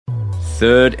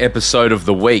Third episode of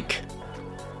the week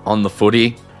on the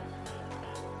footy.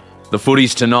 The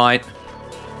footy's tonight.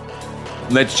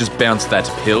 Let's just bounce that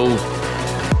pill.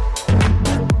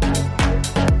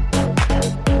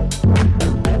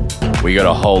 We got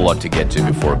a whole lot to get to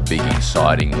before a big,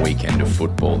 exciting weekend of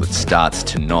football that starts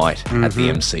tonight at the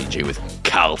MCG with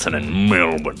Carlton and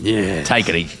Melbourne. Yes.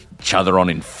 Taking each other on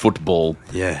in football.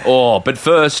 Yeah. Oh, but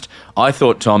first, I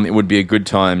thought, Tom, it would be a good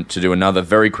time to do another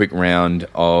very quick round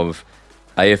of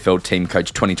AFL Team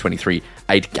Coach 2023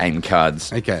 8-game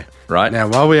cards. Okay. Right? Now,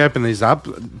 while we open these up,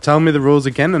 tell me the rules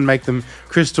again and make them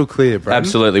crystal clear, Braden.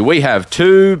 Absolutely. We have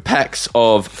 2 packs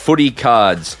of footy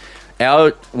cards.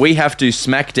 We have to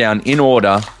smack down in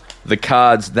order the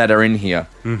cards that are in here.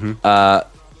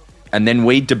 And then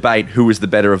we debate who is the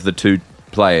better of the 2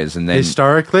 players. And then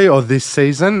Historically, or this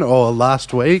season, or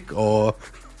last week, or...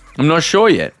 I'm not sure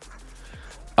yet.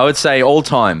 I would say all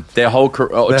time, their whole career,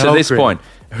 to whole this career. point.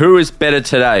 Who is better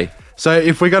today? So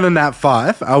if we got a nat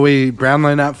 5, are we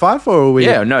Brownlow nat 5, or are we...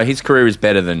 Yeah, no, his career is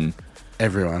better than...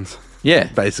 Everyone's, Yeah.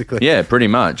 basically. Yeah, pretty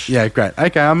much. Yeah, great.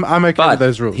 Okay, I'm okay But with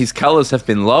those rules. his colours have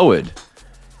been lowered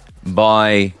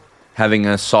by having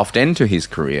a soft end to his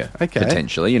career, Okay.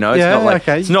 potentially. You know, it's Yeah, not like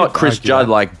okay, it's you not could Chris argue Judd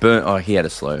that. like burn. Oh, he had a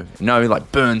slow. No, he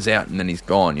like burns out and then he's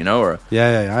gone. You know, or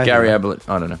Yeah, I Gary hear Ablett.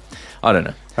 I don't know.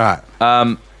 that. All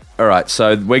right. All right,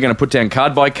 so we're going to put down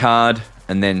card by card,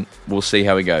 and then we'll see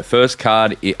how we go. First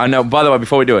card. I know. By the way,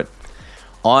 before we do it,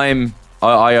 I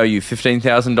owe you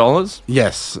 $15,000.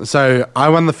 Yes. So I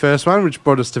won the first one, which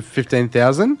brought us to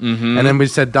 15,000. And then we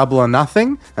said double or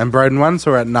nothing, and Broden won,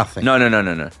 so we're at nothing.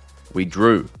 No. We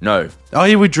drew. No. Oh,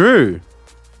 yeah, we drew.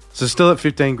 So still at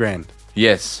 15 grand.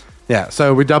 Yes. Yeah,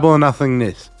 so we double or nothing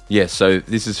this. Yes. So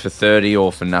this is for 30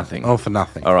 or for nothing. Or for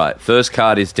nothing. All right, first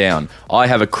card is down. I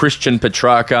have a Christian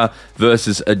Petrarca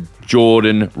versus a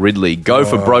Jordan Ridley. Go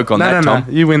for broke on that, Tom.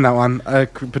 No, you win that one.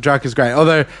 Petrarca's great.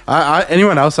 Although,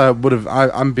 anyone else, I'm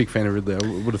a big fan of Ridley.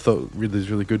 I would have thought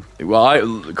Ridley's really good.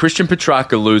 Well, Christian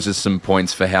Petrarca loses some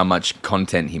points for how much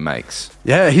content he makes.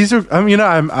 Yeah,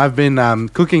 I've been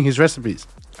cooking his recipes.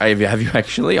 Have you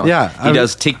actually? Yeah, He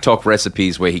does TikTok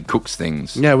recipes where he cooks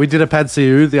things. Yeah, we did a pad see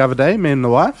ew the other day, me and the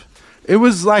wife. It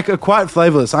was like quite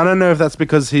flavorless. I don't know if that's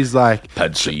because he's like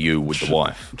Pad see you with the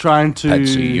wife. trying to... Pad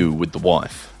see you with the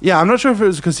wife. Yeah, I'm not sure if it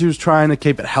was because he was trying to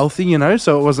keep it healthy,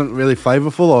 so it wasn't really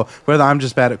flavorful, or whether I'm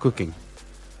just bad at cooking.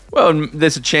 Well,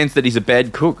 there's a chance that he's a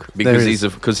bad cook because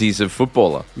he's a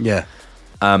footballer. Yeah.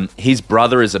 His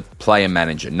brother is a player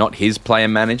manager, not his player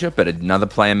manager, but another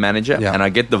player manager. Yeah. And I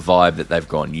get the vibe that they've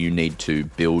gone, you need to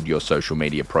build your social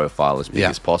media profile as big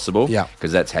as possible. Yeah.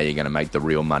 Because that's how you're going to make the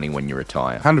real money when you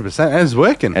retire. 100%. And it's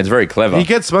working. And it's very clever. He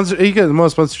gets more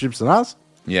sponsorships than us.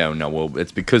 Yeah, no, well,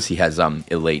 it's because he has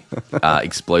elite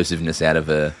explosiveness out of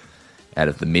the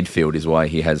midfield is why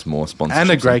he has more sponsorships. And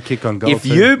a great kick on goal. If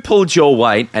you pulled your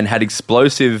weight and had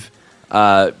explosive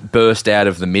burst out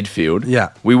of the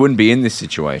midfield, we wouldn't be in this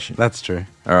situation. That's true.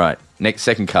 All right,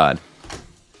 second card.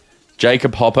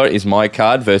 Jacob Hopper is my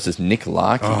card versus Nick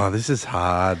Larkey. Oh, this is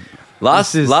hard.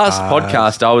 Last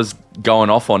podcast, I was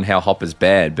going off on how Hopper's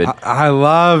bad, but I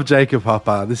love Jacob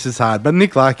Hopper. This is hard. But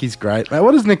Nick Larkey's great. Mate,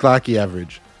 what does Nick Larkey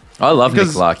average? I love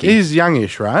Because Nick Larkey. he's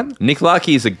youngish, right? Nick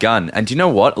Larkey is a gun. And do you know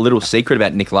what? A little secret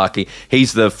about Nick Larkey.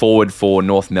 He's the forward for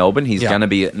North Melbourne. He's going to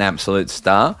be an absolute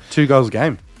star. 2 goals a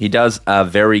game. He does a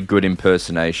very good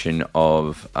impersonation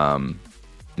of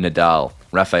Nadal,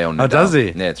 Rafael Nadal. Oh, does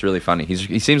he? Yeah, it's really funny.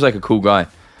 He seems like a cool guy.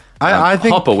 I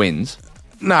think Hopper wins.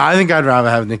 No, I think I'd rather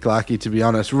have Nick Larkey, to be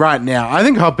honest. Right now, I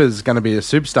think Hopper's going to be a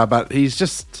superstar, but he's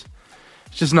just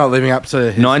not living up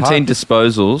to his 19 hype.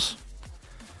 disposals.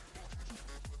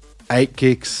 8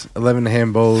 kicks, 11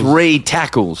 handballs. 3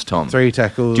 tackles, Tom. 3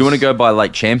 tackles. Do you want to go by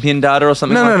like champion data or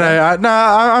something? No, like that?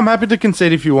 I'm happy to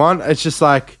concede if you want. It's just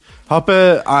like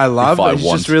Hopper, I love. If I It's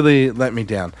want. just really let me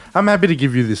down. I'm happy to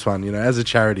give you this one, as a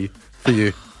charity for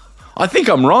you. I think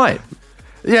I'm right.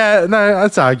 Yeah, no,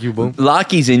 that's arguable.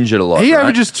 Larky's injured a lot. He right?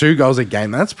 averages 2 goals a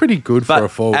game. That's pretty good for a But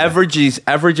forward.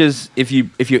 averages if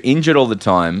you're injured all the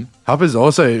time. Hopper's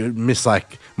also missed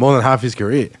like more than half his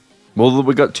career. Well,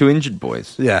 we got 2 injured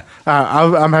boys. Yeah,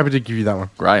 I'm happy to give you that one.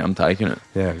 Great, I'm taking it.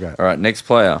 Yeah, great. All right, next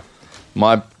player.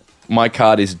 My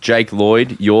card is Jake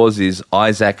Lloyd. Yours is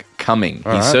Isaac Cumming.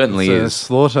 All He right, certainly it's a is.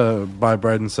 slaughter by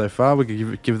Braden so far. We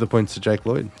could give the points to Jake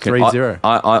Lloyd. 3-0.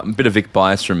 A bit of Vic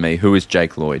bias from me. Who is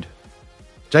Jake Lloyd?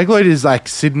 Jake Lloyd is like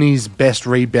Sydney's best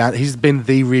rebound. He's been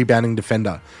the rebounding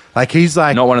defender. Like he's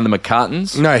like Not one of the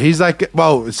McCartans? no, he's like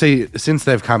since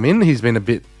they've come in, he's been a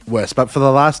bit worse. But for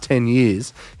the last 10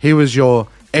 years, he was your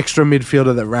extra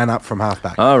midfielder that ran up from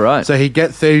halfback. Oh, right. So he'd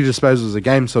get 30 disposals a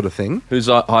game, sort of thing. Who's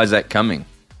Isaac Cumming?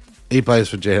 He plays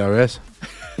for GWS.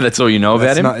 That's all you know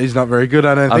about him? He's not very good,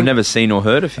 I don't think. I've never seen or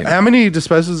heard of him. How many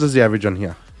disposals does he average on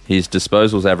here? His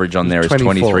disposals average on there is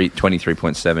 24.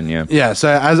 23.7, yeah. Yeah,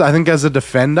 so I think as a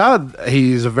defender,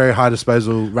 he's a very high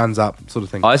disposal, runs up sort of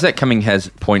thing. Isaac Cumming has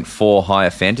 0.4 higher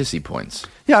fantasy points.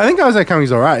 Yeah, I think Isaac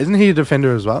Cummings all right. Isn't he a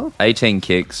defender as well? 18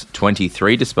 kicks,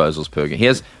 23 disposals per game. He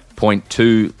has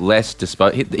 0.2 less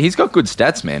disposal. He's got good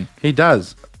stats, man. He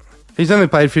does. He's only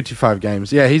played 55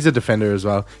 games. Yeah, he's a defender as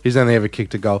well. He's only ever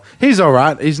kicked a goal. He's all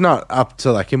right. He's not up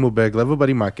to like Himmelberg level, but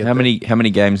he might get How there. many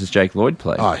games has Jake Lloyd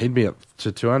played? Oh, he'd be up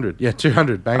to 200. Yeah,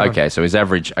 200. Bang on. Okay, so his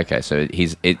average. Okay, so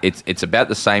it's about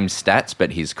the same stats,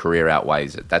 but his career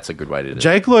outweighs it. That's a good way to do it.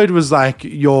 Jake Lloyd was like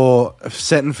your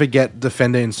set and forget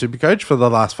defender in Supercoach for the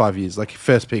last 5 years. Like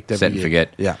first picked every Set and year.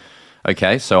 forget. Yeah.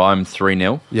 Okay, so I'm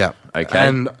 3-0. Yeah. Okay.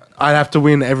 And I'd have to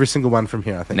win every single one from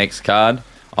here, I think. Next card,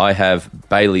 I have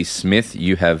Bailey Smith.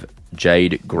 You have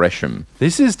Jade Gresham.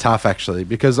 This is tough, actually,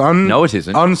 because on... No, it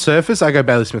isn't. On surface, I go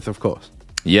Bailey Smith, of course.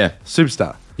 Yeah.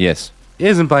 Superstar. Yes. He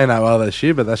isn't playing that well this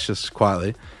year, but that's just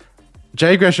quietly.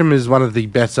 Jay Gresham is one of the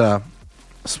better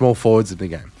small forwards in the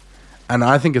game. And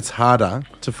I think it's harder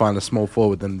to find a small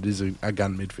forward than it is a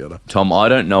gun midfielder. Tom, I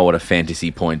don't know what a fantasy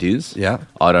point is. Yeah.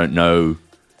 I don't know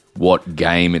what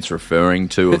game it's referring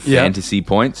to of Yeah. fantasy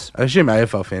points. I assume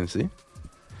AFL fantasy.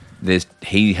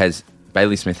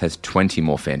 Bailey Smith has 20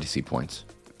 more fantasy points.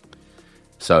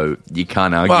 So you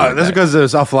can't argue. Well, with that's that. because it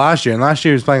was off last year, and last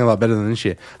year he was playing a lot better than this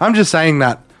year. I'm just saying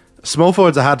that small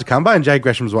forwards are hard to come by, and Jay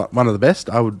Gresham's one of the best,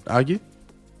 I would argue.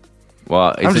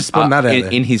 Well, I'm just putting that out there.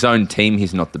 in his own team,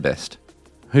 he's not the best.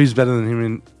 Who's better than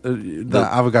him in the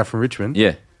other guy from Richmond?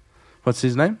 Yeah. What's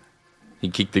his name? He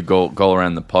kicked the goal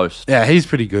around the post. Yeah, he's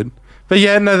pretty good. But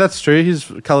yeah, no, that's true.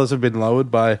 His colours have been lowered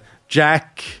by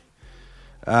Jack.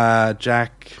 A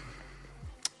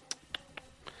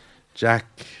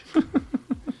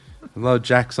lot of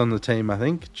Jacks on the team, I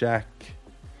think. Jack.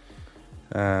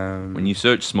 When you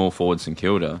search small forward St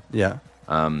Kilda, Yeah.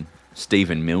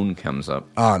 Stephen Milne comes up.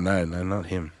 Oh, no, not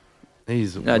him.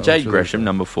 He's... Jade Gresham,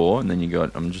 number 4, and then you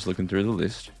got... I'm just looking through the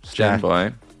list. Stand Jack.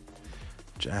 by.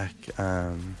 Jack.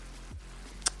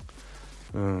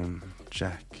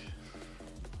 Jack.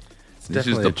 This is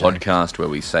definitely the a Jack. podcast where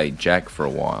we say Jack for a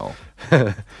while.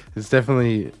 It's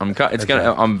definitely...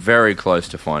 I'm very close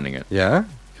to finding it. Yeah?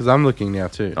 Because I'm looking now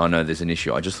too. Oh no, there's an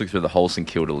issue. I just looked through the whole St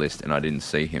Kilda list and I didn't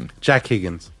see him. Jack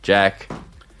Higgins. Jack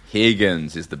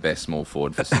Higgins is the best small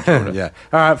forward for St Kilda. Yeah.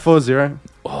 All right, 4-0.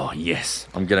 Oh yes,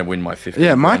 I'm gonna win my 50.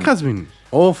 Yeah, my card's been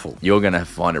awful. You're gonna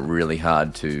find it really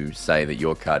hard to say that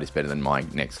your card is better than my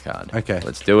next card. Okay.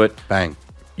 Let's do it. Bang.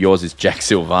 Yours is Jack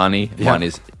Silvani. Yeah. Mine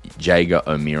is Jager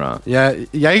O'Meara. Yeah,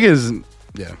 Jaeger's...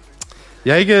 Yeah.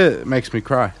 Jaeger makes me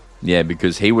cry. Yeah,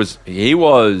 because he was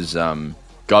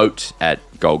GOAT at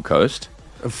Gold Coast.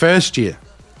 First year.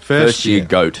 First year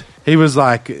GOAT. He was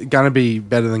like going to be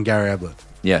better than Gary Ablett.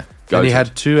 Yeah. And he goated.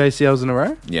 had 2 ACLs in a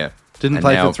row. Yeah. Didn't And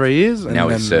play now- for 3 years. And Now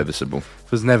then he's serviceable.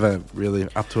 was never really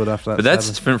up to it after that. But that's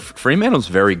sadly. Fremantle's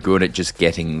very good at just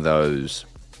getting those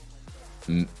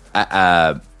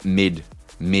mid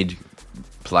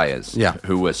players. Yeah.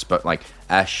 Who were like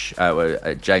Ash,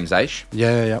 James Aish,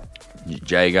 Yeah.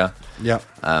 Jager,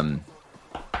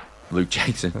 Luke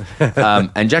Jackson,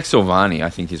 and Jack Silvani. I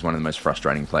think is one of the most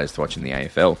frustrating players to watch in the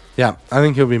AFL. Yeah, I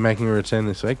think he'll be making a return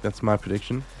this week. That's my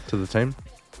prediction to the team.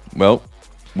 Well,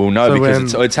 we'll know So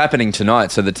because it's happening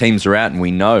tonight. So the teams are out, and we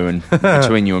know. And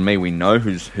between you and me, we know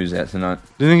who's out tonight.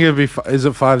 Do you think it'll be... Is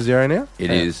it 5-0 now?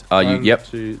 It Yeah. is. 1, Yep.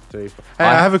 2, 3, 4. Hey,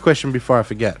 I have a question before I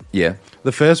forget. Yeah.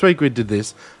 The first week we did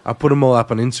this, I put them all up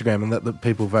on Instagram and let the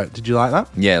people vote. Did you like that?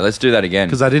 Yeah. Let's do that again.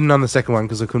 Because I didn't on the second one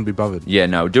because I couldn't be bothered. Yeah.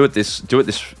 No. Do it this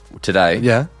today.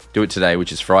 Yeah. Do it today,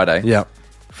 which is Friday. Yeah.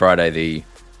 Friday the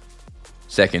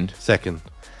 2nd. Second.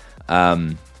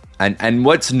 And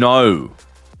let's know,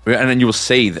 and then you'll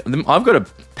see. I've got a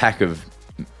pack of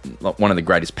one of the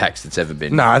greatest packs that's ever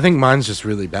been. No, I think mine's just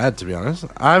really bad, to be honest.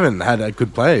 I haven't had a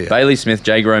good player yet. Bailey Smith,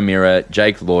 Jager O'Meara,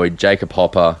 Jake Lloyd, Jacob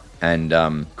Hopper, and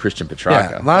Christian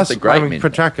Petrarca. Yeah, That's a great min.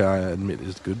 Petrarca, I admit,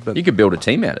 is good, but You could build a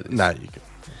team out of this. no, you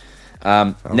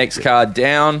can. Next card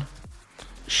down,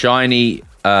 shiny.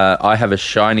 I have a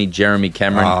shiny Jeremy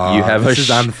Cameron. Oh, You have this is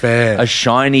unfair. a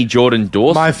shiny Jordan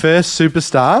Dawson. My first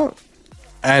superstar,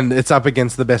 and it's up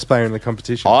against the best player in the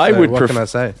competition. I So would What can I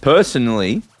say?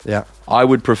 personally. Yeah, I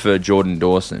would prefer Jordan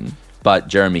Dawson, but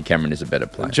Jeremy Cameron is a better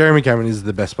player. Jeremy Cameron is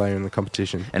the best player in the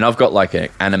competition. And I've got like an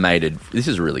animated. This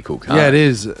is a really cool card. Yeah, it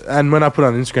is. And when I put it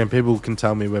on Instagram, people can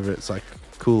tell me whether it's like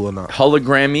cool or not.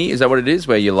 Hologrammy, is that what it is?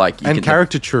 Where you're like And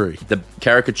caricature. the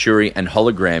caricature and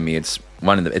hologrammy. It's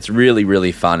one of the. It's really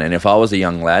really fun. And if I was a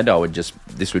young lad,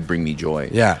 this would bring me joy.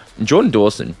 Yeah. And Jordan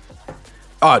Dawson,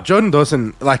 Oh, Jordan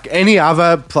Dawson, like any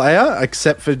other player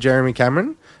except for Jeremy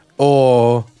Cameron,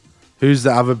 or who's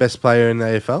the other best player in the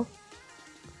AFL?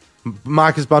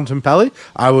 Marcus Bontempelli,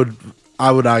 I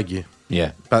would argue.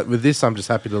 Yeah. But with this, I'm just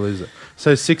happy to lose it.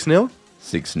 So 6-0?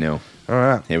 6-0. All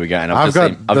right. Here we go. And I've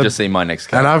just seen my next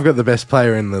card. And I've got the best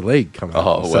player in the league coming up.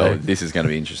 Oh, well, So, this is going to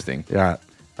be interesting. yeah.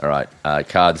 All right.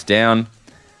 Cards down.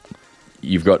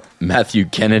 You've got Matthew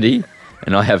Kennedy,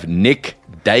 and I have Nick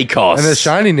Dacos. And a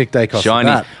shiny Nick Dacos. at Shiny.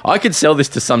 that. I could sell this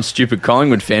to some stupid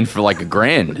Collingwood fan for like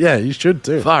 $1,000. Yeah, you should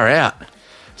too. Far out.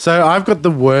 So I've got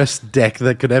the worst deck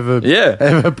that could ever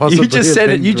possibly You just have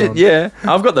said been it.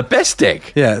 drawn. I've got the best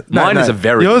deck. Yeah. Mine is a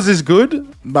very Yours is good,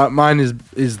 but mine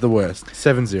is the worst.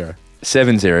 7-0.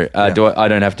 7-0. I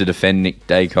don't have to defend Nick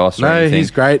Dacos or No, anything. he's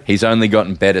great. He's only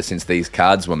gotten better since these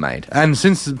cards were made. And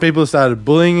since people started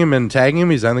bullying him and tagging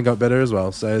him, he's only got better as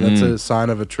well. So that's a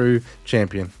sign of a true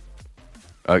champion.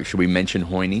 Should we mention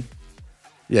Hoyne?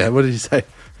 Yeah, what did you say?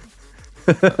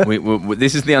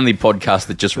 This is the only podcast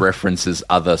that just references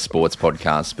other sports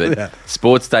podcasts. But Yeah.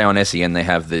 Sports Day on SEN, they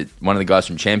have one of the guys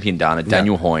from Champion Dana,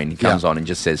 Daniel Hoyne, comes on and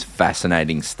just says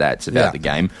fascinating stats about the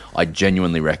game. I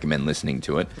genuinely recommend listening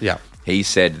to it. Yeah. He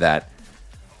said that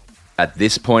at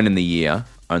this point in the year,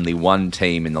 only one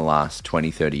team in the last 20,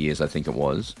 30 years, I think it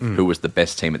was, who was the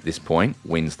best team at this point,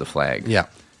 wins the flag. Yeah.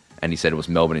 And he said it was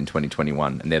Melbourne in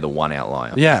 2021, and they're the one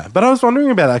outlier. Yeah, but I was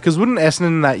wondering about that because wouldn't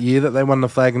Essendon that year that they won the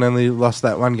flag and only lost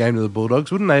that one game to the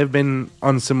Bulldogs, wouldn't they have been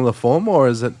on similar form, or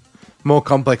is it more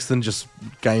complex than just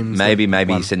games? Maybe that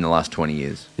he won? said in the last 20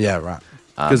 years. Yeah, right.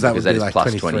 Because that would be is like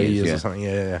plus 23 20 years yeah. or something.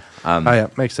 Yeah. Oh, yeah,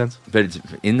 makes sense. But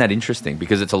isn't that interesting?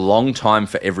 Because it's a long time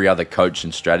for every other coach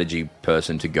and strategy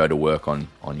person to go to work on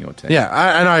your team.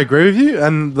 Yeah, and I agree with you.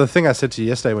 And the thing I said to you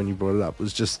yesterday when you brought it up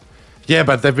was just, yeah,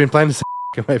 but they've been playing the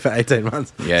same way for 18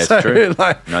 months. Yeah, it's true.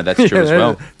 No, that's true as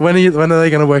well. When are they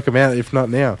going to work them out, if not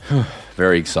now?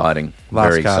 Very exciting.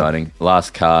 Very exciting.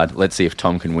 Last card. Let's see if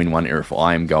Tom can win one or if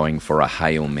I am going for a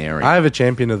Hail Mary. I have a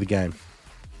champion of the game.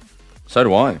 So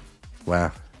do I.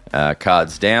 Wow.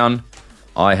 Cards down.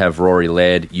 I have Rory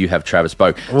Laird. You have Travis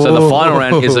Boak. So the final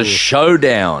round is a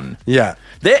showdown. Yeah.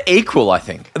 They're equal, I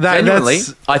think. Genuinely,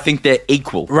 that's- I think they're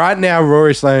equal. Right now,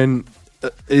 Rory Sloane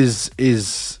is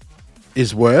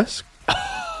worse.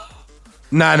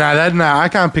 No, I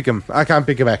can't pick him.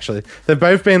 Actually. They've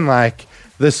both been like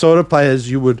the sort of players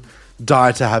you would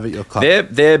die to have at your club.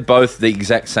 They're both the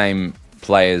exact same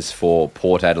players for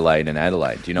Port Adelaide and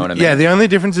Adelaide. Do you know what I mean? Yeah, the only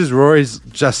difference is Rory's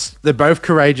they're both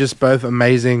courageous, both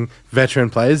amazing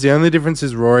veteran players. The only difference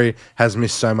is Rory has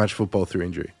missed so much football through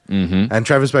injury. Mm-hmm. And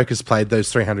Travis Boak has played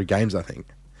those 300 games, I think.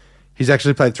 He's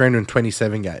actually played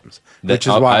 327 games, which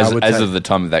is why I would as take, of the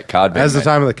time of that card being as the made.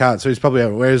 time of the card. So he's probably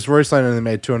over. Whereas Rory Sloane only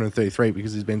made 233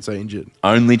 because he's been so injured.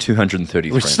 Only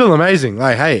 233. Which is still amazing.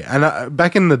 Like, hey, and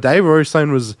back in the day, Rory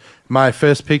Sloane was my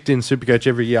first picked in Supercoach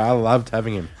every year. I loved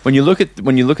having him. When you look at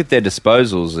their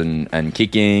disposals and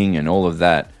kicking and all of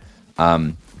that,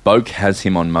 Boak has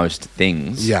him on most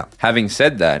things. Yeah. Having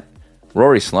said that,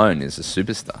 Rory Sloane is a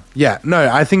superstar. Yeah, no,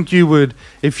 I think you would,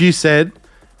 if you said,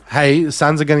 hey,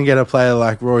 Suns are going to get a player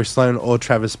like Rory Sloane or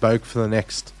Travis Boak for the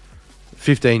next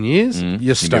 15 years,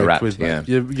 you're stoked wrapped, with both.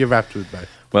 yeah. You're wrapped with both.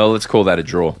 Well, let's call that a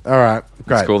draw. All right,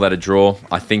 great. Let's call that a draw.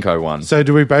 I think I won. So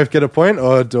do we both get a point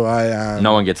or do I...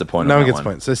 No one gets a point No on one that gets a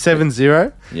point. So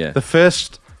 7-0. Yeah. The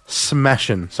first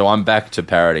smashing. So I'm back to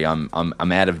parity. I'm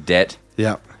out of debt.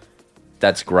 Yeah.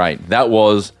 That's great. That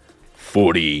was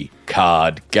Footy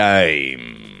Card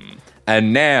Game.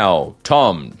 And now,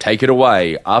 Tom, take it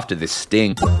away after this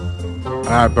sting. All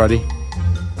right, Brody.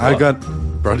 I got...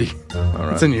 Brody. All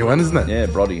right. It's a new one, isn't it? Yeah,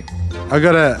 Brody. I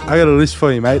got a list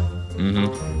for you, mate.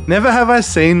 Mm-hmm. Never have I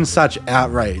seen such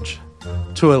outrage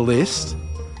to a list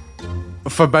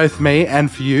for both me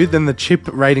and for you than the chip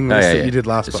rating list that you did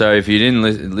last So if you didn't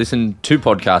listen 2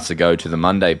 podcasts ago to the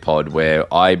Monday pod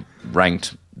where I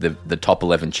ranked the top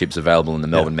 11 chips available in the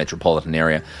Melbourne metropolitan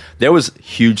area, there was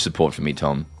huge support for me,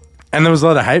 Tom. And there was a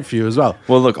lot of hate for you as well.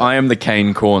 Well, look, I am the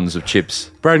Kane Corns of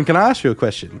chips. Broden, can I ask you a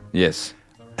question? Yes.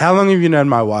 How long have you known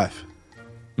my wife?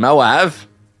 Moav?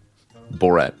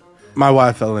 Borat. My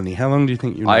wife, Eleni. How long do you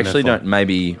think you've known I actually her for? don't,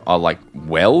 maybe, how long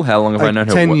have I known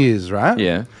her? 10 years, right?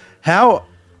 Yeah. How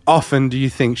often do you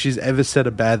think she's ever said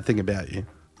a bad thing about you?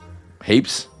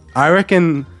 Heaps. I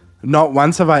reckon not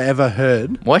once have I ever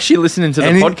heard. Why is she listening to the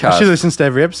podcast? She listens to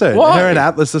every episode. Why? Her and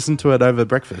Atlas listen to it over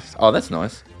breakfast. Oh, that's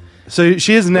nice. So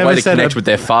she has Way never to said connect with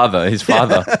their father, his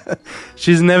father.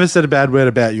 she's never said a bad word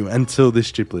about you until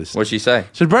this chip list. What'd she say?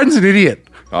 So Broden's an idiot.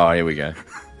 Oh, here we go.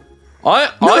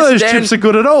 None of those chips are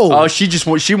good at all. Oh, she'd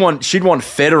want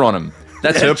feta on them.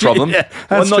 That's her problem. yeah,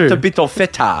 Well, that's not true. a bit of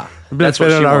feta. A bit That's of what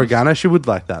she feta and wants. oregano. She would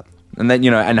like that. And then,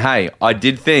 and hey, I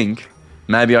did think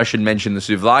maybe I should mention the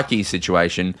souvlaki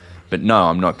situation, but no,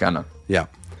 I'm not gonna. Yeah.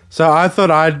 So I thought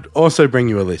I'd also bring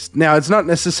you a list. Now, it's not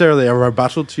necessarily a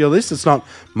rebuttal to your list. It's not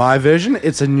my version.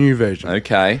 It's a new version.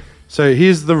 Okay. So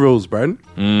here's the rules, bro.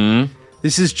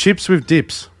 This is chips with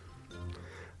dips.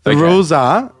 The Okay. rules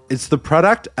are, it's the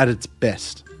product at its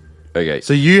best. Okay.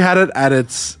 So you had it at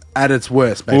its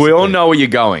worst, basically. Well, we all know where you're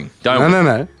going, don't we?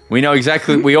 No. We know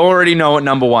exactly. We already know what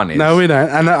number one is. No, we don't.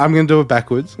 And I'm going to do it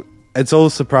backwards. It's all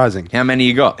surprising. How many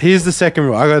you got? Here's the second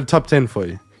rule. I got a top 10 for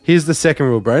you. Here's the second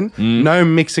rule, bro. No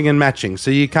mixing and matching.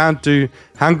 So you can't do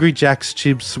Hungry Jack's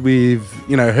chips with,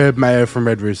 Herb Mayo from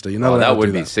Red Rooster. You're not Oh, allowed that to would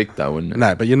do be that. sick, though, wouldn't it?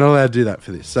 No, but you're not allowed to do that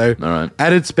for this. So All right.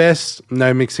 at its best,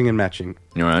 no mixing and matching.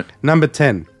 All right. Number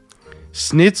 10,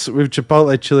 Snits with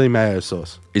Chipotle chili mayo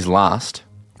sauce. Is last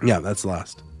Yeah, that's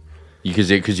last. because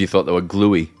you thought they were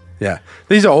gluey. Yeah.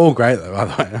 These are all great, though, by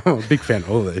the way. I'm a big fan of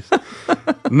all of these.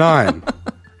 9,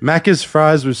 Macca's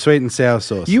fries with sweet and sour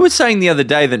sauce. You were saying the other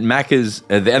day that Macca's...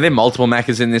 Are there multiple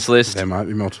Macca's in this list? There might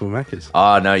be multiple Macca's.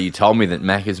 Oh, no, you told me that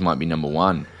Macca's might be number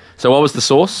one. So what was the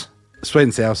sauce? Sweet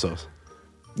and sour sauce.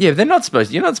 Yeah, they're not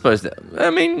supposed... You're not supposed to... I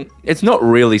mean, it's not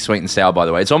really sweet and sour, by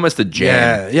the way. It's almost a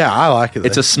jam. Yeah, I like it.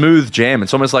 It's a smooth jam.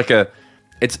 It's almost like a...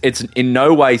 It's in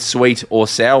no way sweet or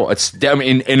sour. It's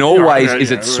in all ways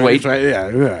is it sweet.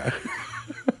 Yeah.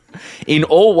 In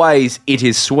all ways it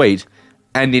is sweet,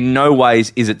 and in no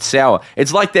ways is it sour.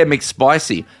 It's like they're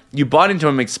McSpicy. You bite into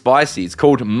a McSpicy. It's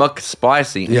called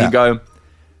McSpicy, and Yeah. you go,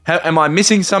 "Am I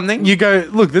missing something?" You go,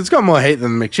 look, it's got more heat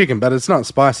than the McChicken, but it's not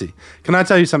spicy. Can I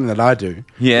tell you something that I do?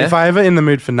 Yeah. If I ever in the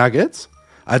mood for nuggets,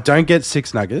 I don't get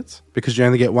 6 nuggets because you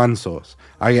only get 1 sauce.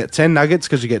 I get 10 nuggets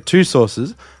because you get 2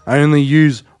 sauces. I only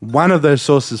use one of those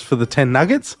sauces for the 10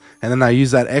 nuggets, and then I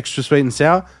use that extra sweet and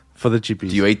sour for the chippies.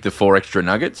 Do you eat the 4 extra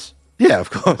nuggets? Yeah,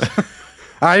 of course.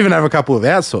 I even have a couple of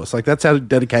out sauce. Like, that's how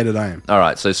dedicated I am. All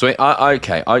right, so sweet.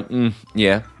 Okay,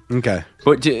 yeah. Okay.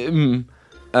 But when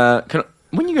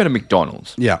you go to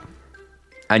McDonald's Yeah.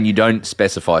 and you don't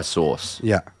specify sauce,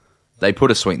 Yeah. they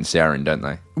put a sweet and sour in, don't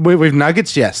they? With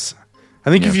nuggets, yes. I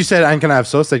think if Yeah. you said, and can I have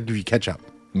sauce, they'd give you ketchup.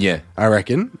 Yeah. I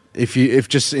reckon. If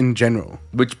just in general.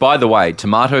 Which, by the way,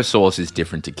 tomato sauce is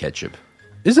different to ketchup.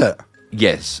 Is it?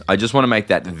 Yes, I just want to make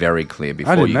that very clear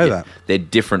before didn't you know get, that. They're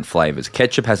different flavors.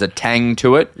 Ketchup has a tang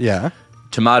to it. Yeah.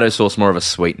 Tomato sauce more of a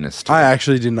sweetness to it. I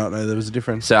actually did not know there was a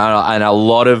difference. So, and a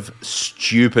lot of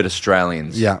stupid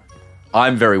Australians. Yeah,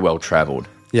 I'm very well travelled.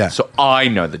 Yeah. So I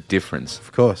know the difference.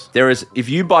 of course. There is, if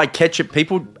you buy ketchup,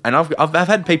 people, and I've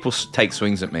had people take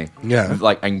swings at me. Yeah.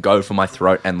 And go for my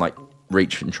throat and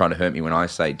reach and try to hurt me when I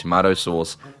say tomato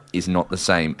sauce is not the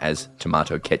same as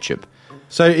tomato ketchup.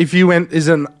 So if you went, is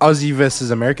it an Aussie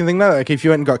versus American thing though? Like if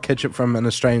you went and got ketchup from an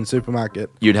Australian supermarket,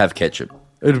 You'd have ketchup.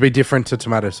 it would be different to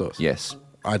tomato sauce. Yes.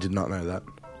 I did not know that.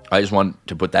 I just want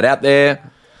to put that out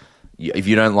there. If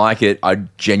you don't like it, I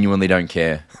genuinely don't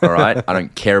care. All right? I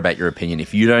don't care about your opinion.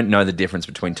 If you don't know the difference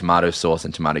between tomato sauce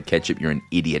and tomato ketchup, you're an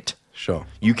idiot. Sure.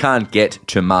 You can't get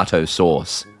tomato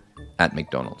sauce at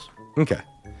McDonald's. Okay.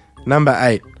 Number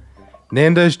 8.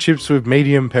 Nando's chips with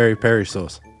medium peri-peri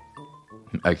sauce.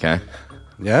 Okay.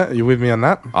 Yeah, you with me on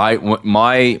that?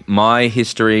 My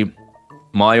history,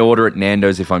 my order at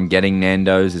Nando's, if I'm getting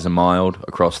Nando's, is a mild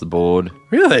across the board.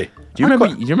 Really? Do you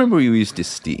remember we used to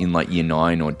steal in year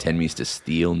 9 or 10? We used to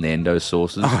steal Nando's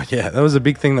sauces. Oh yeah, that was a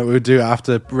big thing that we would do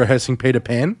after rehearsing Peter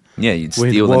Pan. Yeah, you'd We'd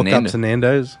steal the walk up to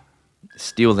Nando's.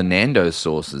 steal the Nando's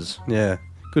sauces. Yeah,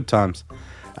 good times.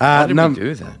 Why did we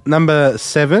do that? Number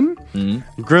 7,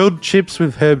 grilled chips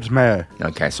with herbed mayo.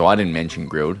 Okay, so I didn't mention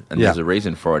grilled, and Yeah. there's a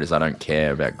reason for it. Is I don't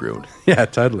care about grilled. Yeah,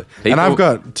 totally. People- And I've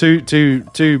got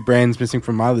two brands missing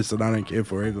from my list that I don't care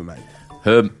for either, mate.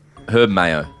 Herb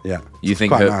mayo. Yeah, You it's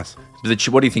think quite herb, nice?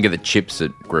 What do you think of the chips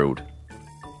at grilled?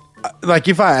 Like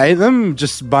if I ate them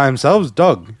just by themselves,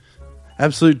 dog,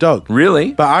 absolute dog.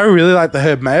 Really? But I really like the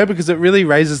herb mayo because it really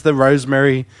raises the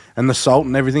rosemary and the salt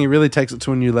and everything. It really takes it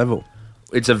to a new level.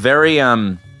 It's a very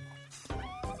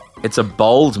it's a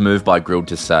bold move by grilled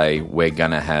to say we're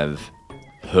gonna have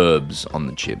herbs on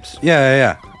the chips,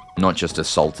 Yeah. not just a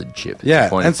salted chip. It's a Yeah,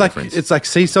 point and of difference. it's like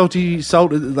sea salty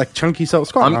salt, like chunky salt.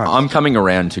 It's quite nice. I'm coming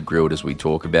around to grilled as we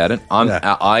talk about it.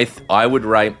 I would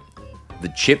rate the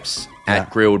chips at Yeah.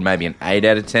 grilled maybe an 8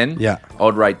 out of 10. Yeah.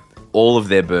 I'd rate all of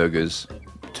their burgers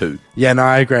 2. Yeah, no,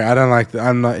 I agree. I don't like.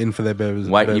 I'm not in for their burgers.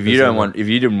 Wait, if you burgers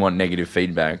didn't want negative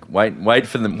feedback, wait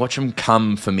for them. Watch them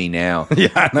come for me now. Yeah,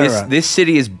 I know, right? This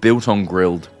city is built on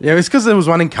grilled. Yeah, it's because there was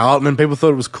one in Carlton and people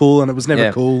thought it was cool and it was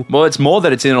never cool. Well, it's more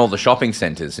that it's in all the shopping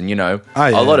centres and, Oh, yeah,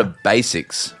 a lot yeah. of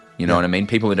basics. You know what I mean?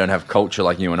 People who don't have culture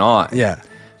like you and I. Yeah.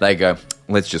 they go,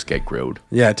 let's just get grilled.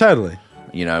 Yeah, totally.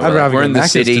 You know, I'd rather we're get in the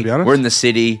Macca's, city. to be honest. We're in the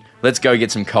city. Let's go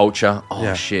get some culture. Oh,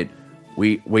 Yeah. shit.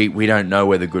 We don't know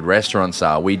where the good restaurants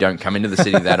are. We don't come into the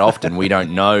city that often. We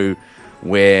don't know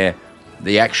where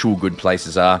the actual good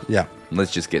places are. Yeah.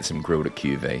 Let's just get some grilled at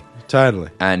QV. Totally.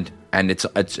 And it's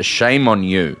a shame on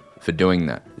you for doing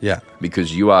that. Yeah.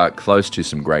 Because you are close to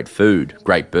some great food,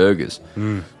 great burgers.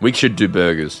 We should do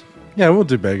burgers. Yeah, we'll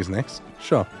do burgers next.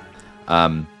 Sure.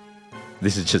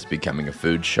 This is just becoming a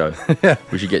food show. Yeah.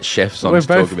 We should get chefs on We're to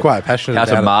talk both about quite passionate how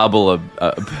about to it. marble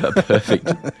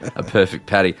a perfect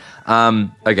patty.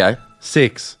 Okay.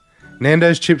 6.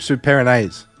 Nando's chips with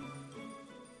Peronaise.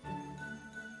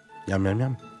 Yum, yum,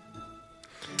 yum.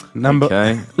 Number.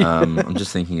 Okay. I'm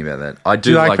just thinking about that. I Do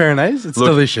you like Peronaise? It's look,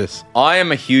 delicious. I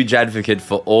am a huge advocate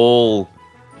for all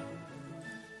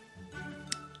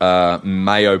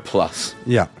mayo plus.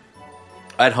 Yeah.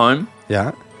 At home,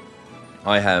 Yeah.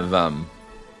 I have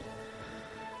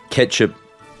ketchup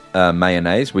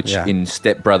mayonnaise, which Yeah. in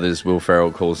Step Brothers Will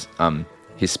Ferrell calls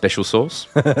his special sauce.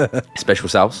 Special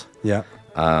sauce. Yeah.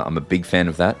 I'm a big fan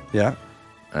of that. Yeah.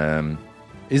 Um,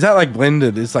 Is that like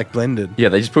blended? It's like blended. yeah,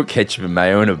 they just put ketchup and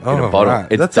mayo in a bottle. right.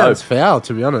 It's That dope. sounds foul,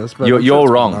 to be honest. But You're, I'm sure you're it's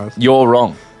quite wrong. nice. You're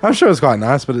wrong. I'm sure it's quite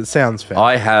nice, but it sounds foul.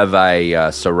 I have a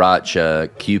sriracha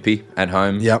Kewpie at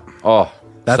home. Yep. Oh,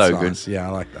 That's so nice. Yeah,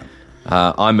 I like that.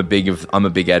 good. I'm a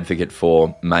big advocate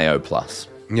for mayo plus.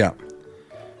 Yeah.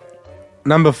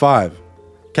 Number 5.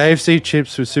 KFC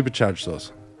chips with supercharged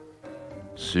sauce.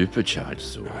 Supercharged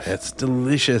sauce. It's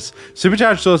delicious.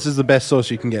 Supercharged sauce is the best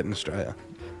sauce you can get in Australia.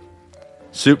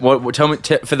 Tell me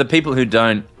for the people who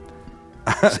don't.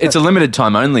 It's a limited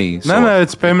time only. Sauce. No,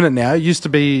 it's permanent now. It used to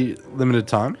be limited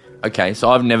time. Okay, so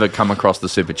I've never come across the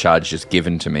supercharged just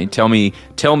given to me. Tell me.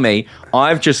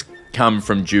 I've just come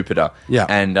from Jupiter. Yeah.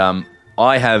 And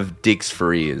I have dicks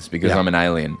for ears because Yeah. I'm an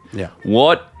alien. Yeah.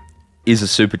 What is a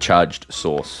supercharged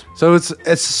sauce? So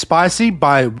it's spicy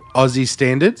by Aussie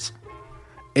standards.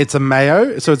 It's a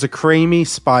mayo, so it's a creamy,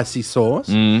 spicy sauce,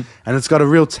 and it's got a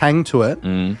real tang to it.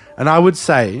 And I would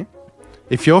say,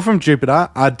 if you're from Jupiter,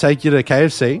 I'd take you to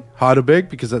KFC, Heidelberg,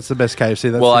 because that's the best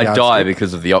KFC. That's Well, the I die yardstick.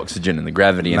 because of the oxygen and the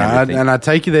gravity and No, everything. and I'd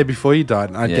take you there before you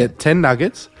died. I'd Yeah. get 10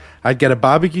 nuggets. I'd get a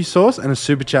barbecue sauce and a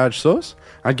supercharged sauce.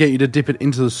 I'd get you to dip it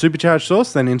into the supercharged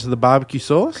sauce, then into the barbecue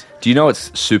sauce. Do you know it's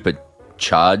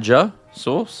supercharger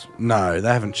sauce? No,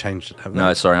 they haven't changed it, have they?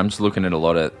 No, sorry, I'm just looking at a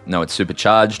lot of. No, it's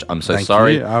supercharged. I'm so Thank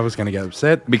sorry. you. I was going to get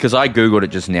upset. Because I googled it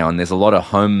just now, and there's a lot of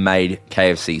homemade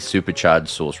KFC supercharged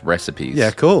sauce recipes.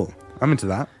 Yeah, cool. I'm into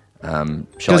that. Shall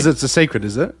Because it's a secret,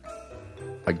 is it?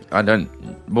 I don't.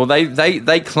 Well,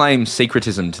 they claim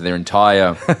secretism to their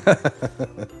entire.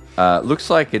 Looks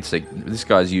like this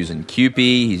guy's using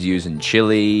Kewpie. He's using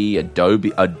chili,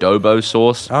 adobo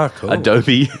sauce. Oh, cool.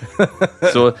 Adobe,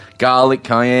 so garlic,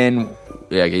 cayenne.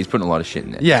 Yeah, he's putting a lot of shit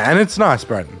in there. Yeah, and it's nice,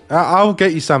 Braden. I'll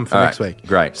get you some for All next right, week.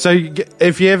 great. So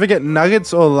if you ever get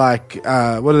nuggets or like, what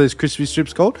are those crispy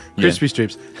strips called? Yeah. Crispy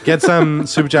strips. Get some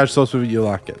supercharged sauce with it, you'll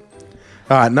like it.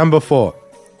 All right, number 4.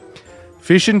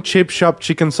 Fish and chip shop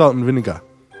chicken salt and vinegar.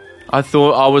 I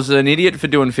thought I was an idiot for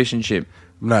doing fish and chip.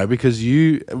 No, because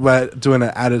you were doing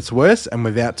it at its worst and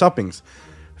without toppings.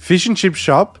 Fish and chip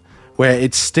shop, where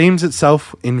it steams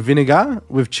itself in vinegar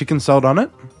with chicken salt on it,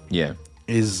 Yeah,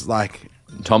 is like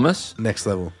Thomas. next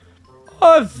level.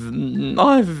 I've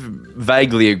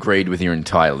vaguely agreed with your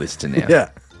entire list now. Yeah,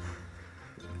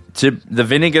 To the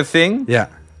vinegar thing, yeah.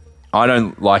 I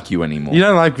don't like you anymore. You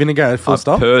don't like vinegar, full I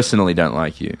stop? personally don't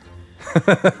like you.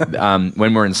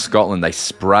 When we're in Scotland, they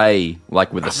spray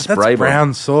like with a spray That's bottle.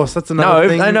 brown sauce. That's another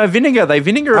thing. No, vinegar. They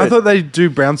vinegar I it. thought they do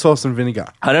brown sauce and vinegar.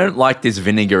 I don't like this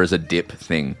vinegar as a dip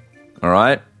thing. All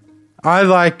right. I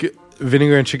like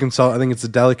vinegar and chicken salt. I think it's a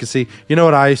delicacy. You know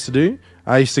what I used to do?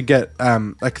 I used to get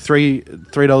like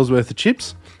 $3 worth of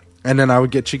chips, and then I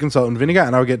would get chicken salt and vinegar,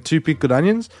 and I would get 2 pickled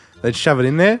onions. They'd shove it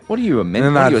in there. What are you, a And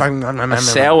then I'd a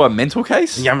sour mental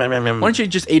case? Yum, yum, yum, yum. Why don't you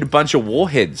just eat a bunch of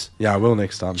warheads? Yeah, I will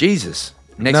next time. Jesus.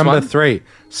 Next Number one. 3,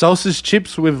 salsa's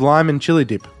chips with lime and chili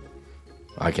dip.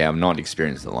 Okay, I'm not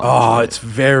experienced the lime. Oh, chili. it's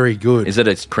very good. Is it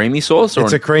a creamy sauce or?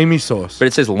 It's a creamy sauce. But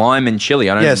it says lime and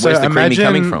chili. I don't. Yeah, know. so Where's the creamy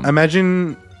coming from?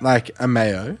 imagine like a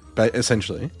mayo, but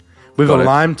essentially, with Got a it.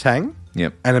 lime tang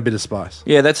Yep. and a bit of spice.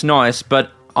 Yeah, that's nice,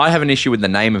 but I have an issue with the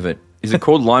name of it. Is it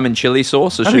called lime and chili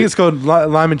sauce or I think it's called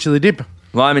lime and chili dip.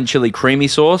 lime and chili creamy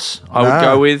sauce? I would Nah,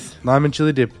 go with. lime and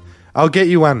chili dip. I'll get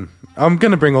you one. I'm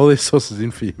going to bring all these sauces in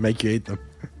for you, make you eat them.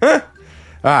 All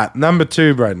right, number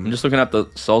 2, Braden. I'm just looking up the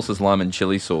salsa's lime and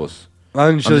chili sauce. Lime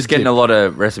and I'm chili just getting dip. a lot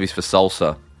of recipes for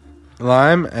salsa.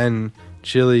 Lime and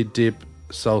chili dip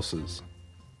salsas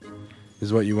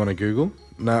is what you want to Google.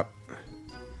 No.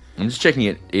 I'm just checking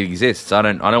it exists. I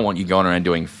don't want you going around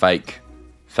doing fake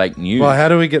news. Well, how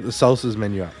do we get the Salsa's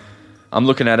menu up? I'm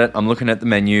looking at it. I'm looking at the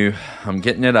menu. I'm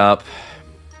getting it up.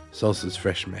 Salsa's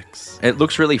Fresh Mix. It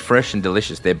looks really fresh and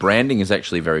delicious. Their branding is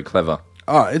actually very clever.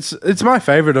 Oh, it's my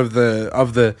favorite of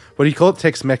the what do you call it?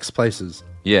 Tex-Mex places.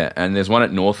 Yeah, and there's one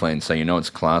at Northland, so you know it's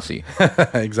classy.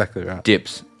 Exactly right.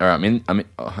 Dips. All right, it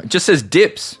just says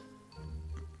dips.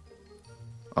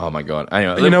 Oh my god.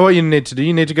 Anyway, You know what you need to do?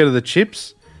 You need to go to the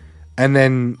chips, and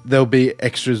then there'll be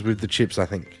extras with the chips, I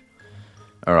think.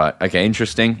 All right. Okay,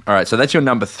 interesting. All right, so that's your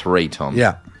number 3, Tom.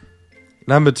 Yeah.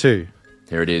 Number 2,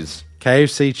 Here it is.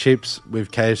 KFC chips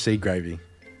with KFC gravy.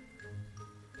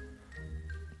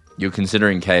 You're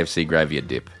considering KFC gravy a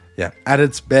dip. Yeah. At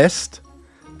its best,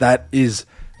 that is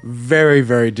very,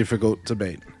 very difficult to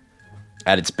beat.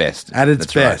 At its best. At its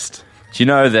That's right. best. Do you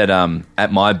know that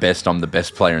at my best, I'm the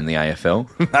best player in the AFL?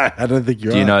 I don't think you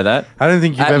are. Do you know that? I don't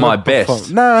think you've At ever my performed.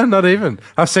 best. No, not even.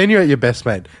 I've seen you at your best,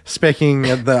 mate. Specking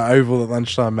at the Oval at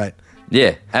lunchtime, mate.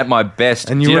 Yeah, at my best.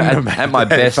 And you do know, wouldn't have made at my the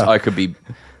best, AFL. I could be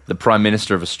the Prime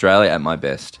Minister of Australia at my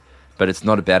best. But it's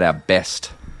not about our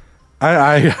best.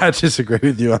 I disagree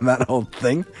with you on that whole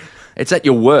thing. It's at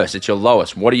your worst. It's your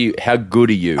lowest. How good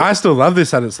are you? I still love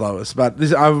this at its lowest, but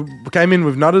I came in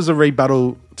with not as a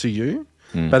rebuttal to you,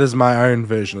 but as my own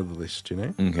version of the list, you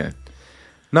know? Okay.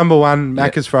 Number 1,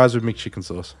 Macca's fries with McChicken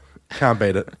sauce. Can't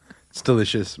beat it. It's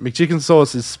delicious. McChicken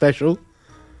sauce is special.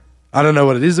 I don't know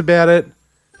what it is about it.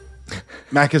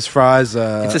 Macca's fries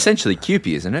It's essentially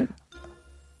Kewpie, isn't it?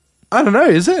 I don't know,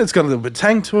 is it? It's got a little bit of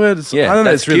tang to it. Yeah. I don't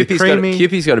know, it's really creamy.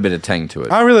 Kewpie's got a bit of tang to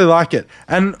it. I really like it.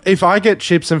 And if I get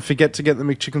chips and forget to get the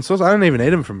McChicken sauce, I don't even eat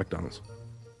them from McDonald's.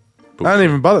 I don't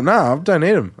even bother. No, I don't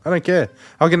eat them. I don't care.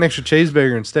 I'll get an extra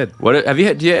cheeseburger instead. What have you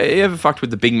had? Do you ever fucked with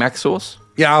the Big Mac sauce?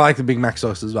 Yeah, I like the Big Mac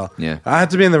sauce as well. Yeah. I had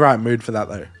to be in the right mood for that,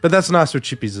 though. But that's nice with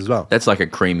chippies as well. That's like a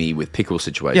creamy with pickle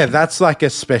situation. Yeah, that's like a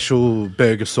special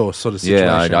burger sauce sort of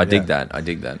situation. Yeah, I dig that. I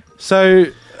dig that. So,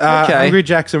 Okay. Hungry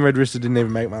Jack's and Red Rooster didn't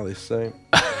even make my list, so...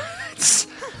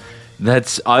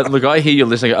 Look, I hear you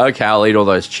listening. Okay, I'll eat all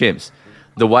those chips.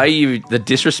 The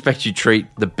disrespect you treat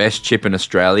the best chip in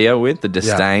Australia with, the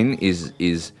disdain is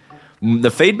the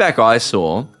feedback I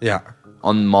saw Yeah.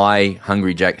 on my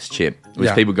Hungry Jack's chip was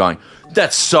Yeah. people going,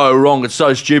 "That's so wrong. It's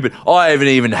so stupid. I haven't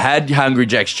even had Hungry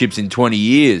Jack's chips in 20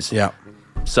 years." Yeah.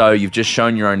 So you've just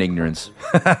shown your own ignorance.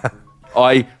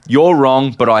 You're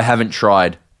wrong, but I haven't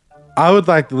tried. I would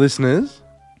like the listeners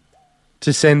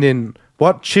to send in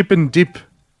what chip and dip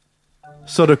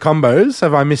sort of combos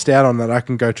have I missed out on that I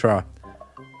can go try.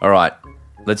 All right,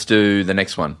 let's do the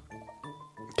next one.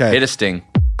 Okay. Hit a sting.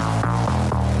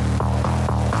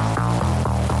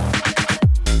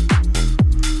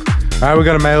 All right, we've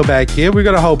got a mailbag here. We've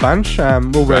got a whole bunch.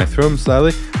 We'll work Right. through them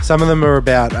slowly. Some of them are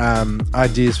about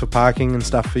ideas for parking and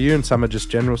stuff for you, and some are just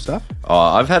general stuff. Oh,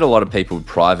 I've had a lot of people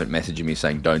private messaging me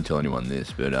saying, "Don't tell anyone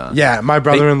this," but Yeah, my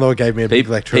brother-in-law gave me a big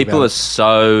lecture people about are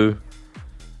so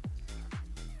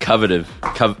coveted.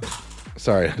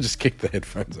 Sorry, I just kicked the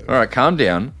headphones over. All right, calm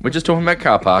down. We're just talking about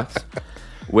car parks,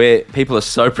 where people are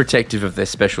so protective of their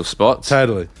special spots.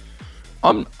 Totally.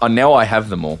 Now I have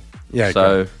them all. Yeah,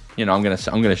 So I'm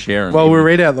gonna share them. Well, we'll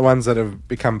read out the ones that have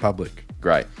become public.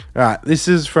 Great. All right, this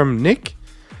is from Nick,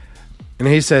 and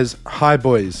he says, "Hi,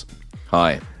 boys.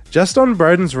 Hi. Just on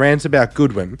Broden's rant about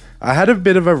Goodwin, I had a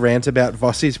bit of a rant about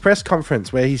Vossi's press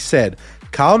conference where he said,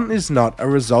 Carlton is not a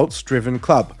results-driven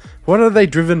club. What are they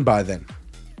driven by then?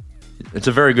 It's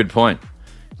a very good point.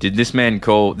 Did this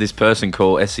person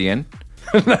call SEN?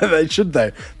 No, they should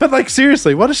though. But like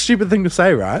seriously, what a stupid thing to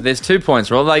say, right? There's 2 points,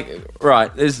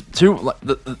 right? There's two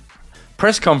the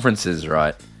press conferences,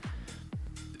 right?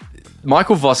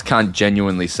 Michael Voss can't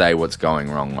genuinely say what's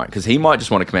going wrong, right? Because he might just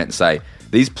want to come out and say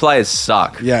these players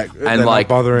suck. Yeah, and they're not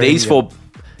bothering, these yeah. four.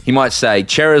 He might say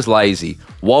Chera's lazy.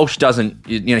 Walsh doesn't.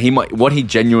 He might what he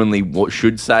genuinely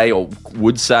should say or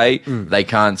would say. They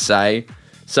can't say.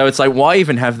 So it's like, why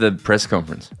even have the press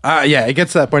conference? Yeah, it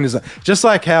gets to that point. Is just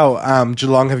like how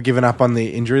Geelong have given up on the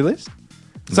injury list.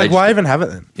 It's They like, why just- even have it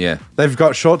then? Yeah. They've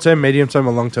got short term, medium term,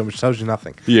 or long term, which tells you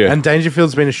nothing. Yeah. And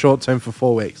Dangerfield's been a short term for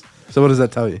 4 weeks. So what does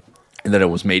that tell you? And that it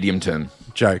was medium term.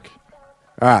 Joke.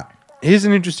 All right. Here's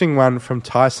an interesting one from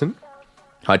Tyson.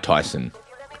 Hi, Tyson.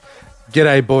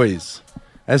 G'day, boys.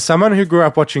 As someone who grew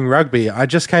up watching rugby, I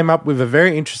just came up with a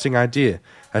very interesting idea.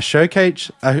 A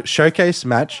showcase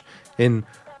match in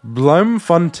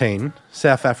Bloemfontein,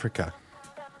 South Africa.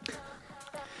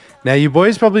 Now, you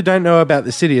boys probably don't know about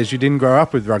the city as you didn't grow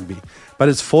up with rugby, but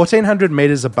it's 1,400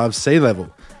 metres above sea level.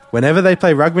 Whenever they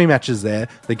play rugby matches there,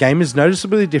 the game is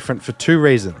noticeably different for 2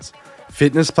 reasons.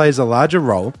 Fitness plays a larger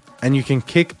role, and you can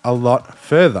kick a lot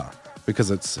further because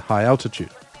it's high altitude.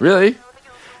 Really?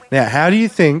 Now, how do you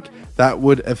think that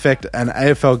would affect an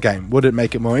AFL game? Would it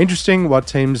make it more interesting? What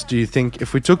teams do you think,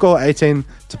 if we took all 18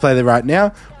 to play there right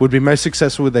now, would be most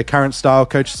successful with their current style,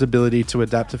 coach's ability to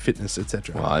adapt to fitness,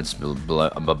 etc.? Well, it's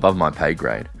above my pay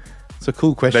grade. It's a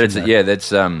cool question.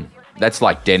 But that's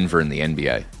like Denver in the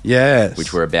NBA. Yes.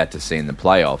 Which we're about to see in the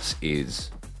playoffs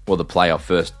the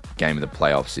first game of the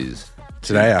playoffs is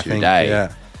today, I think.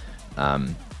 Yeah.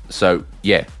 So,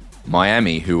 yeah,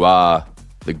 Miami, who are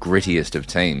the grittiest of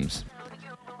teams,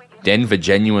 Denver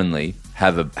genuinely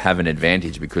have an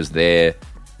advantage because they've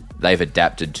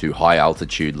adapted to high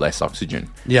altitude, less oxygen.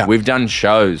 Yeah. We've done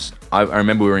shows. I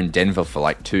remember we were in Denver for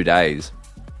like 2 days.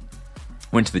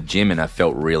 Went to the gym and I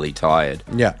felt really tired.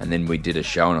 Yeah. And then we did a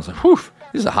show and I was like, whew,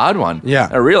 this is a hard one. Yeah.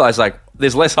 And I realized like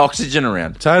there's less oxygen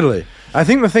around. Totally. I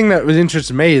think the thing that was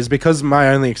interesting to me is because my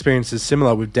only experience is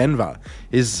similar with Denver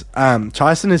is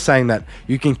Tyson is saying that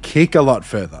you can kick a lot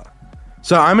further.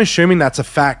 So I'm assuming that's a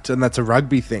fact and that's a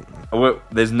rugby thing. Well,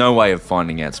 there's no way of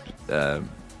finding out. No,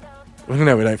 we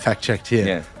don't fact check here.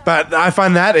 Yeah. But I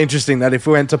find that interesting that if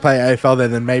we went to play AFL there,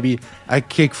 then maybe a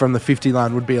kick from the 50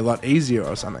 line would be a lot easier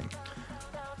or something.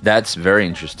 That's very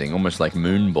interesting, almost like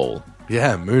moonball.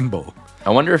 Yeah, moonball. I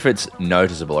wonder if it's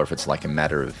noticeable or if it's like a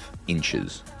matter of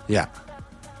inches. Yeah.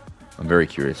 I'm very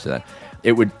curious to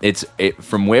that.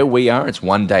 From where we are, it's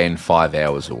 1 day and 5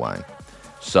 hours away.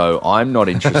 So I'm not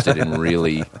interested in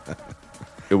really,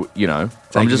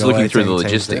 I'm just looking through the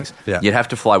logistics. Yeah. You'd have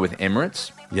to fly with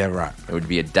Emirates. Yeah, right. It would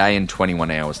be a day and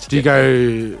 21 hours to Do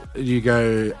you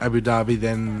go Abu Dhabi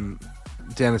then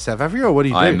down to South Africa, or what do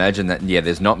you do? I imagine that,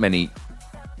 there's not many.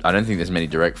 I don't think there's many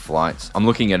direct flights. I'm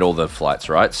looking at all the flights,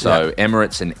 right? So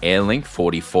Emirates and Airlink,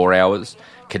 44 hours.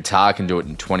 Qatar can do it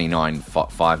in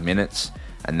 5 minutes,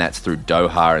 and that's through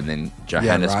Doha and then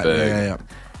Johannesburg. Yeah.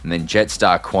 And then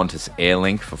Jetstar Qantas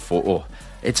Airlink for 4. Oh,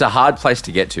 it's a hard place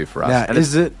to get to for us. Now, and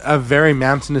is it a very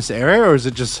mountainous area, or is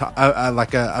it just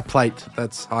like a plate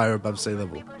that's higher above sea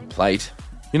level? Plate.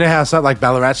 You know how it's like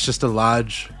Ballarat's just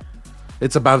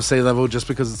it's above sea level just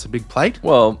because it's a big plate?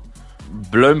 Well,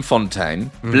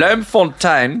 Bloemfontein,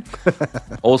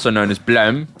 also known as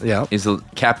Bloem, is the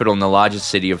capital and the largest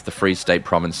city of the Free State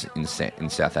province in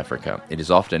South Africa. It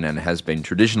is often and has been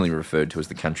traditionally referred to as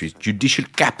the country's judicial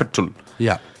capital,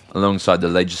 alongside the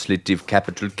legislative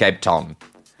capital, Cape Town.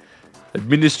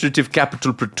 Administrative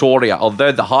capital, Pretoria.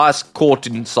 Although the highest court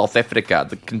in South Africa,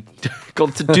 the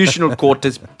Constitutional Court,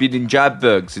 has been in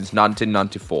Joburg since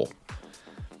 1994.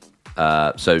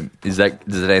 So does that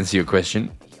answer your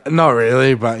question? Not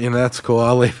really, but that's cool.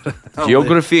 I'll leave it.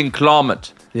 Geography and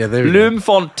climate. Yeah, there we go.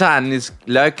 Bloemfontein is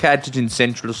located in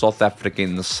central South Africa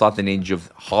in the southern edge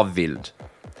of Haarveld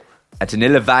at an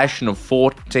elevation of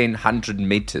 1,400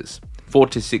 meters,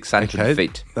 4,600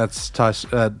 feet. That's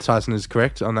Tyson is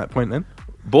correct on that point then.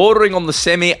 Bordering on the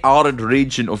semi-arid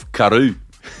region of Karoo.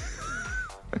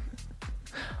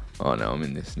 Oh no, I'm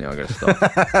in this now. I got to stop.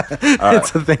 It's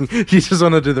the thing. You just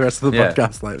want to do the rest of the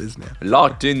podcast like this now. I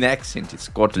like doing the accent. It's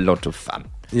got a lot of fun.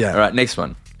 Yeah. All right, next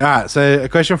one. All right. So a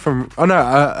question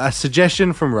a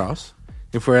suggestion from Ross,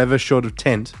 if we're ever short of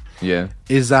tent. Yeah.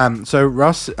 Is so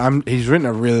Ross? He's written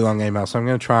a really long email, so I'm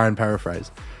going to try and paraphrase.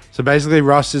 So basically,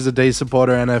 Ross is a D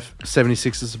supporter and a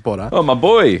 76er supporter. Oh, my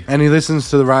boy. And he listens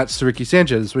to the Rights to Ricky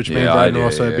Sanchez, which me and Braden are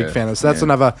also a big fan of. So that's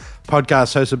another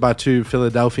podcast hosted by two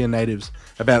Philadelphia natives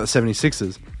about the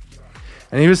 76ers.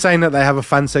 And he was saying that they have a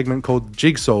fun segment called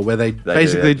Jigsaw, where they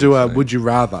basically do a Would You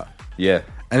Rather. Yeah.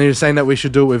 And he was saying that we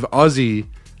should do it with Aussie,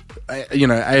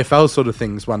 AFL sort of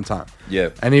things one time.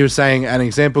 Yeah. And he was saying an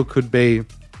example could be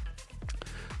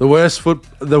the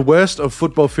worst of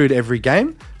football food every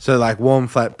game. So like warm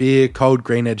flat beer, cold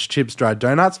green edge chips, dried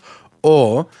donuts,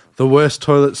 or the worst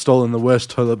toilet stall and the worst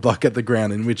toilet block at the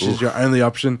ground, in which is your only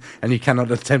option and you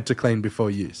cannot attempt to clean before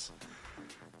use.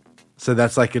 So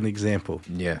that's like an example.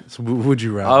 Yeah. So would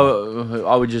you rather?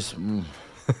 I would just...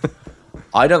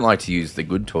 I don't like to use the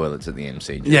good toilets at the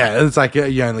MCG. Yeah, it's like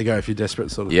you only go if you're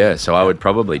desperate sort of Yeah, thing. so I would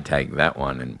probably take that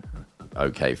one and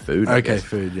okay food. I guess.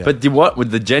 Food, yeah. But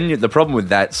the problem with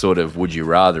that sort of would you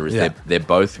rather is they're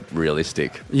both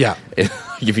realistic. Yeah.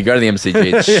 If you go to the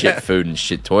MCG, it's shit food and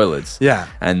shit toilets. Yeah.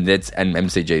 And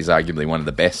MCG is arguably one of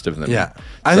the best of them. Yeah.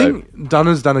 I think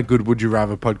Donna's done a good Would You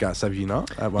Rather podcast, have you not?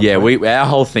 Yeah, our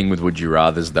whole thing with Would You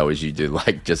Rathers, though, is you do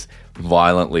like just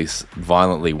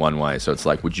violently one way. So it's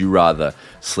like, would you rather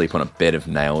sleep on a bed of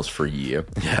nails for a year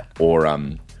or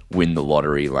win the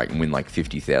lottery, like win like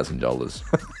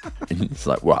 $50,000? And it's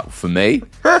like, well, for me,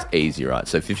 it's easy, right?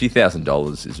 So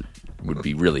 $50,000 would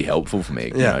be really helpful for me.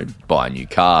 You know, buy a new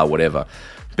car, whatever.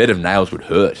 Bed of nails would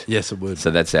hurt. Yes, it would. So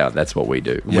that's what we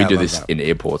do. Yeah, We I do love this that. in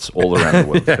airports all around the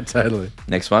world. Yeah, totally.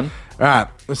 Next one. All right.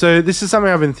 So this is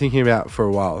something I've been thinking about for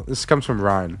a while. This comes from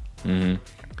Ryan. Mm-hmm.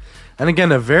 And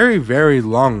again, a very, very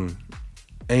long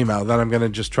email that I'm going to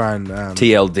just try and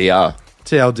TLDR.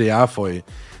 TLDR for you.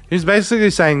 He's basically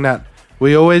saying that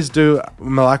we always do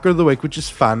Malacca of the Week, which is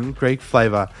fun, Greek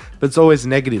flavour, but it's always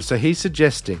negative. So he's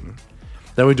suggesting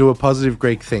that we do a positive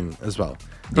Greek thing as well.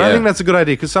 And I Yeah. think that's a good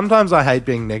idea because sometimes I hate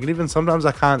being negative and sometimes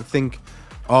I can't think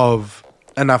of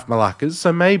enough Malaccas.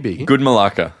 So maybe Good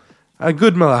Malacca. a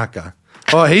good Malacca.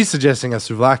 Or he's suggesting a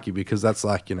souvlaki because that's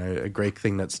like, a Greek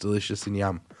thing that's delicious and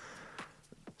yum.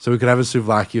 So we could have a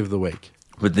souvlaki of the week.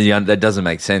 But that doesn't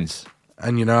make sense.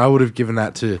 And, I would have given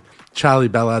that to Charlie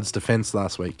Ballard's defense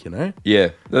last week, Yeah,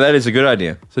 that is a good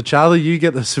idea. So, Charlie, you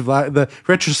get the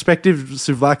retrospective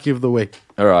souvlaki of the week.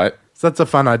 All right. So that's a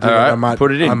fun idea. All right, I might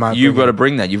put it in. I might You've bring got to in.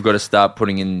 bring that. You've got to start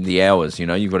putting in the hours.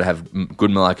 You've got to have good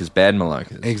Malaccas, bad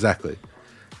Malaccas. Exactly.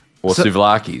 Or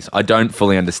souvlakis. I don't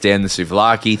fully understand the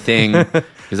souvlaki thing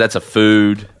because that's a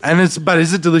food. But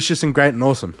is it delicious and great and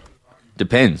awesome?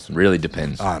 Depends. Really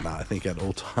depends. Oh, no, I think at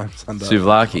all times, under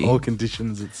Souvlaki. all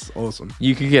conditions, it's awesome.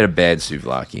 You could get a bad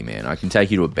souvlaki, man. I can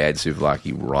take you to a bad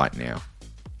souvlaki right now.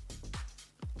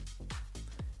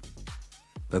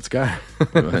 Let's go.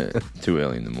 Too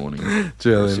early in the morning.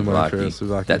 Too early in the morning for a Souvlaki.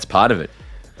 souvlaki. That's part of it.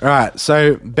 All right,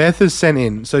 so Beth has sent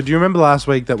in. So do you remember last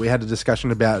week that we had a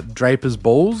discussion about Draper's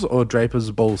Balls or Draper's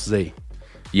Balls Z?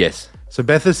 Yes. So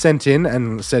Beth has sent in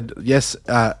and said, yes,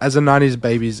 as a 90s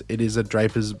babies, it is a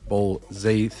Draper's Ball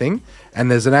Z thing. And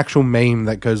there's an actual meme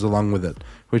that goes along with it,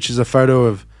 which is a photo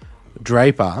of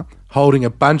Draper holding a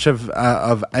bunch of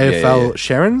AFL yeah.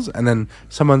 Sharons, and then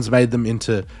someone's made them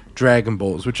into Dragon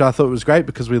Balls, which I thought was great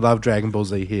because we love Dragon Ball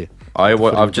Z here.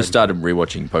 I've just started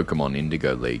rewatching Pokemon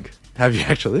Indigo League Have you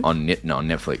actually? on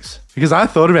Netflix. Because I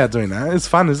thought about doing that. It's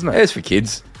fun, isn't it? It's for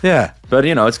kids, Yeah. but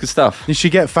it's good stuff. You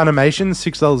should get Funimation,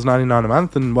 $6.99 a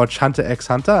month, and watch Hunter x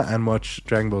Hunter and watch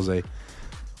Dragon Ball Z.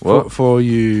 Well, For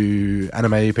you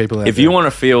anime people out if there. you want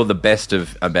to feel the best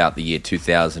of about the year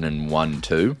 2001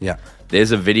 too, Yeah.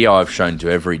 there's a video I've shown to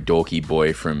every dorky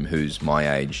boy from who's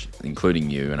my age,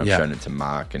 including you, and I've Yeah. shown it to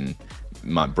Mark, and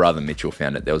my brother Mitchell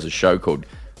found it. There was a show called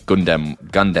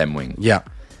Gundam Wing. Yeah.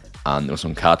 It was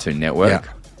on Cartoon Network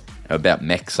about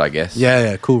mechs, I guess.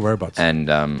 Yeah, cool robots. And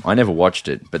I never watched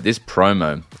it, but this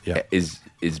promo Yeah. is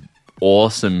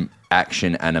awesome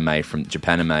action anime from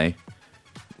Japanime.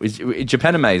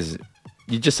 Japanime is,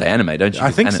 you just say anime, don't you?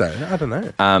 I think Anime. so. I don't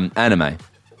know. Anime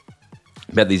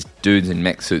about these dudes in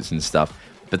mech suits and stuff,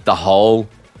 but the whole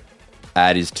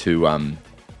ad is to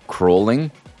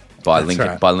Crawling by That's Linkin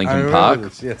right. by I Linkin remember Park,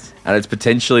 this, yes. and it's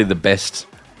potentially the best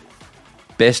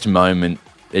moment.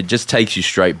 It just takes you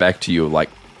straight back to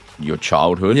your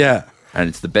childhood. Yeah. And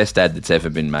it's the best ad that's ever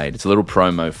been made. It's a little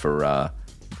promo for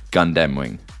Gundam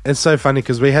Wing. It's so funny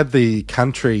because we had the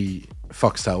country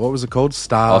Foxtel. What was it called?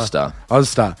 Ozstar.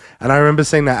 And I remember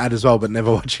seeing that ad as well, but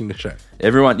never watching the show.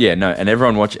 Everyone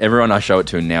I show it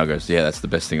to now goes, yeah, that's the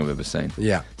best thing I've ever seen.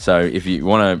 Yeah. So if you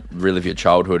want to relive your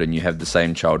childhood and you have the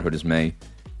same childhood as me,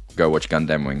 go watch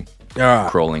Gundam Wing. All right.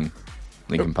 Crawling,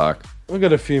 Linkin Park. We've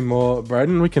got a few more,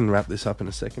 Braden. We can wrap this up in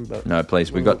a second, but No,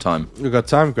 please, we've got time. we've got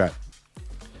time. Great.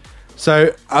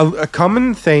 So a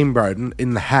common theme, Broden,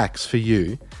 in the hacks for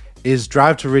you is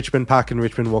drive to Richmond, park in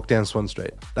Richmond, walk down Swan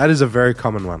Street. That is a very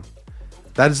common one.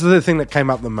 That is the thing that came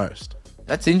up the most.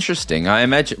 That's interesting. I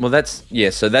imagine. Well,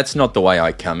 so that's not the way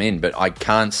I come in, but I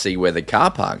can't see where the car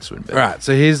parks would be. Right,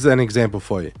 so here's an example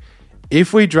for you.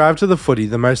 If we drive to the footy,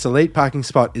 the most elite parking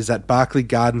spot is at Barclay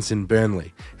Gardens in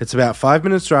Burnley. It's about 5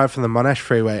 minutes drive from the Monash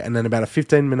Freeway and then about a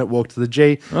 15-minute walk to the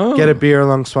G. Get a beer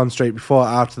along Swan Street before or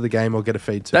after the game or get a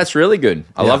feed too. That's really good.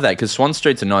 I Yeah. love that because Swan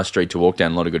Street's a nice street to walk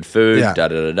down. A lot of good food.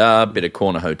 Yeah. Bit of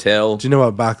corner hotel. Do you know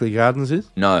what Barclay Gardens is?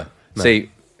 No.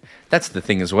 See, that's the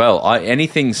thing as well.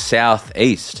 Anything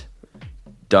southeast,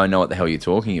 don't know what the hell you're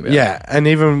talking about. Yeah, and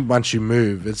even once you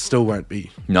move, it still won't be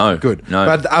No. good. No.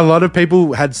 But a lot of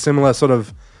people had similar sort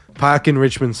of park in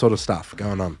Richmond sort of stuff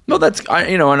going on. Well,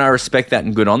 and I respect that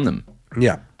and good on them.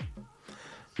 Yeah.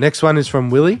 Next one is from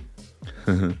Willie.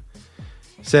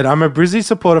 Said, I'm a Brizzy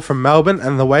supporter from Melbourne,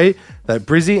 and the way that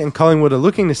Brizzy and Collingwood are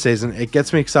looking this season, it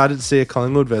gets me excited to see a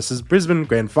Collingwood versus Brisbane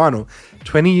grand final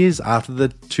 20 years after the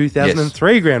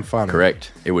 2003 grand final.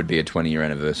 Correct. It would be a 20-year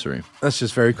anniversary. That's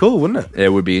just very cool, wouldn't it? It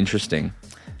would be interesting.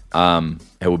 It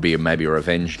would be maybe a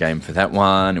revenge game for that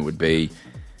one. It would be,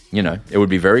 it would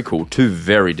be very cool. Two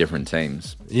very different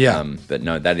teams. Yeah. But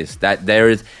no,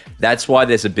 that's why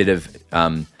there's a bit of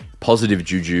positive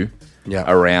juju Yeah.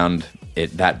 around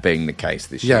it, that being the case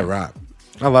this Yeah, year. right.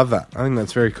 I love that. I think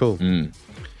that's very cool.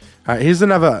 All right, here's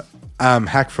another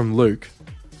hack from Luke.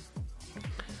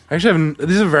 Actually,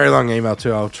 this is a very long email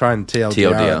too. I'll try and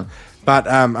TLDR. But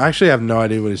I actually have no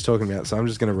idea what he's talking about, so I'm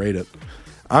just going to read it.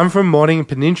 I'm from Morning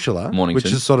Peninsula, which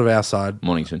is sort of our side.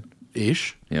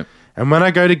 Mornington-ish. Yep. And when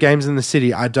I go to games in the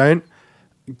city, I don't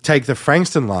take the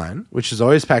Frankston line, which is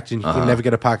always packed and you can never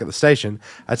get a park at the station.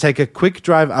 I take a quick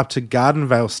drive up to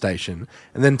Gardenvale Station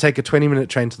and then take a 20-minute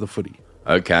train to the footy.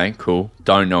 Okay, cool.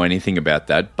 Don't know anything about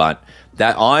that, but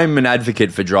that I'm an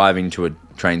advocate for driving to a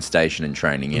train station and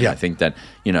training in. Yeah. I think that,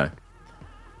 you know,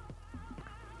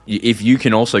 if you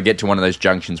can also get to one of those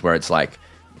junctions where it's like,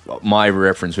 my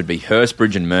reference would be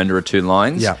Hurstbridge and Mernda are 2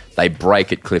 lines. Yeah. They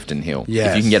break at Clifton Hill.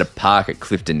 Yes. If you can get a park at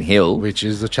Clifton Hill, which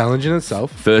is a challenge in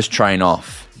itself. First train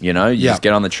off, you know, you just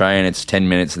get on the train, it's 10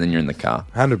 minutes and then you're in the car.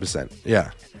 100%.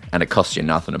 Yeah. And it costs you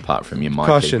nothing apart from your mic.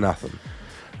 Costs you nothing.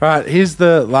 All right, here's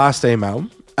the last email.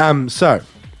 So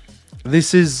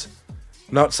this is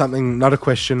not a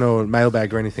question or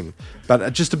mailbag or anything,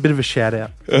 but just a bit of a shout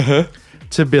out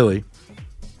to Billy.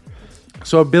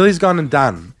 So what Billy's gone and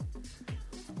done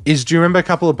is, do you remember a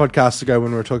couple of podcasts ago when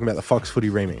we were talking about the Fox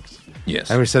Footy remix? Yes.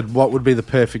 And we said, what would be the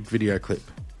perfect video clip?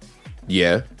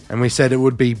 Yeah. And we said it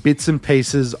would be bits and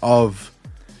pieces of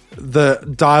the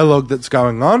dialogue that's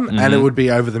going on and it would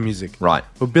be over the music. Right.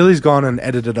 Well, Billy's gone and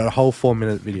edited a whole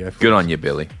 4-minute video. Good on you,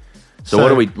 Billy. So what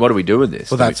do we do with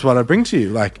this? Well, that's what I bring to you.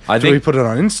 Like, do we put it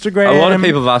on Instagram? A lot of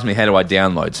people have asked me, how do I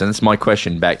download? So that's my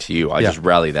question back to you. I just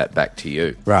rally that back to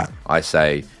you. Right. I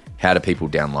say, how do people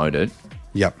download it?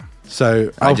 Yep.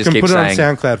 So I can put it on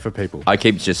SoundCloud for people. I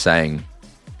keep just saying,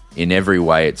 in every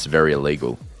way, it's very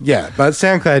illegal. Yeah, but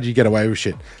SoundCloud, you get away with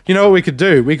shit. You know what we could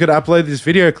do? We could upload this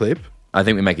video clip. I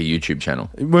think we make a YouTube channel.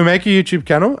 We make a YouTube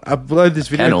channel, upload this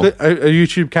video clip, a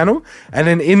YouTube channel, and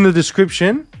then in the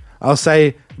description, I'll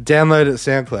say, download it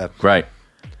SoundCloud. Great.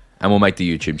 And we'll make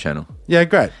the YouTube channel. Yeah,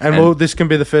 great. And this can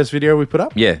be the first video we put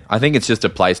up? Yeah, I think it's just a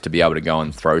place to be able to go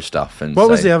and throw stuff. And what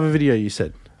was the other video you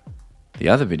said? The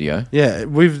other video? Yeah,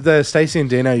 with the Stacey and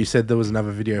Dino, you said there was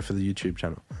another video for the YouTube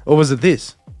channel. Or was it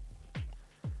this?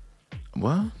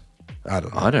 What? I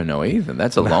don't know. I don't know either.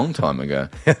 That's a long time ago.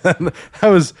 That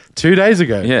was 2 days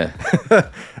ago. Yeah.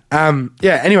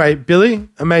 Anyway, Billy,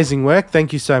 amazing work.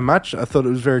 Thank you so much. I thought it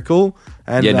was very cool.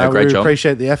 And great job.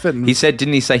 Appreciate the effort. And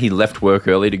Didn't he say he left work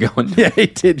early to go and yeah, he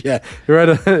did, yeah. He wrote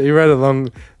a long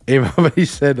email, but he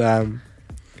said,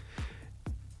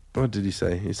 what did he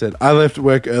say? He said, I left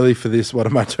work early for this. What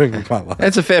am I doing with my life?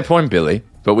 That's a fair point, Billy,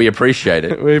 but we appreciate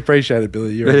it. We appreciate it,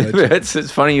 Billy. You're a legend.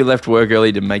 It's funny you left work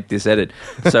early to make this edit.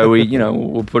 So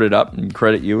we'll put it up and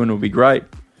credit you and it'll be great.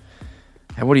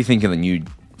 And what do you think of the new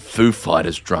Foo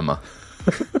Fighters drummer?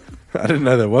 I didn't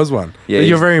know there was one. Yeah,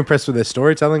 you're very impressed with their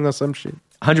storytelling or some shit?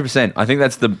 100%. I think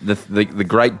that's the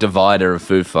great divider of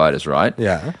Foo Fighters, right?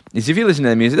 Yeah. Is if you listen to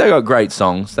their music, they got great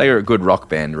songs. They are a good rock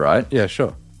band, right? Yeah,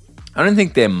 sure. I don't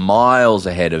think they're miles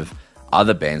ahead of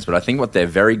other bands, but I think what they're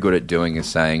very good at doing is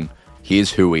saying,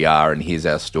 here's who we are and here's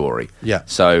our story. Yeah.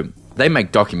 So they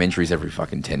make documentaries every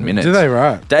fucking 10 minutes. Do they?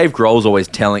 Right. Dave Grohl's always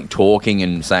talking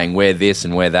and saying, we're this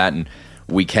and we're that, and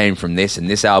we came from this, and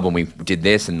this album we did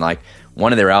this, and like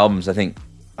one of their albums, I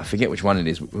forget which one it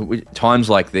is, Times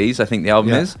Like These, I think the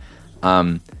album is.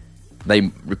 They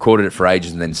recorded it for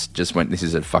ages and then just went, this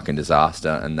is a fucking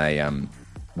disaster, and they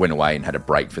went away and had a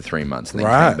break for 3 months and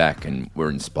then came back and were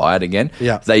inspired again.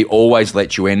 Yeah. They always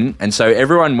let you in. And so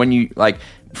everyone, when you, like,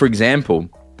 for example,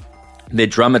 their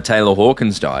drummer Taylor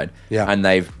Hawkins died and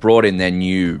they've brought in their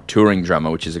new touring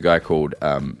drummer, which is a guy called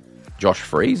Josh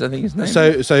Freese, I think his name.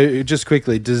 So just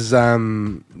quickly, does Dave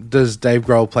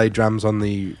Grohl play drums on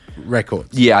the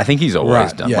records? Yeah, I think he's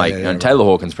always done. Taylor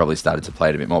Hawkins probably started to play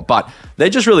it a bit more, but they're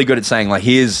just really good at saying like,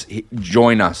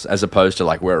 join us, as opposed to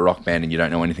like, we're a rock band and you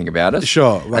don't know anything about us.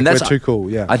 Sure, like, and that's, we're too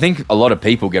cool. Yeah, I think a lot of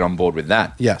people get on board with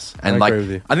that. Yes, and I agree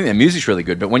with you. I think their music's really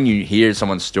good, but when you hear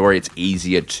someone's story, it's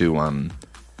easier to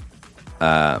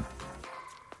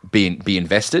be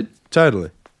invested. Totally.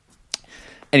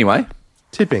 Anyway,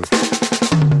 tipping.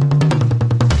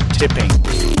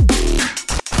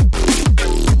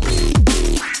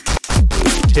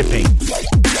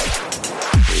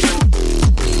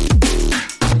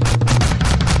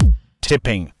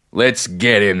 Tipping. Let's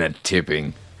get in the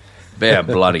tipping. About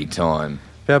bloody time.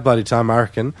 About bloody time, I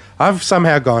reckon. I've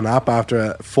somehow gone up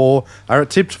after 4. I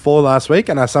tipped 4 last week,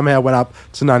 and I somehow went up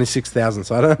to 96,000.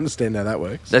 So I don't understand how that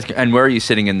works. And where are you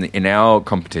sitting in our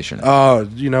competition? Oh,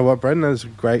 you know what, Brendan? That's a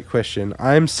great question.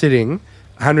 I am sitting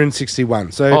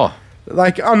 161. So,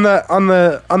 like on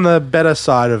the better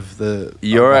side of the.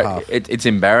 It's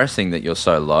embarrassing that you're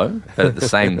so low, but at the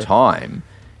same time,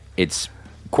 it's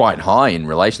quite high in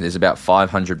relation. There's about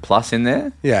 500 plus in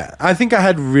there. Yeah, I think I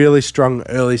had really strong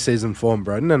early season form,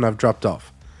 Broden, and I've dropped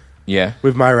off Yeah.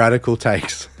 with my radical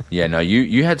takes. Yeah, no,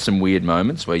 you had some weird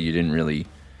moments where you didn't really,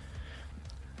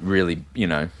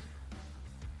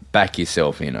 back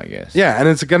yourself in, I guess. Yeah, and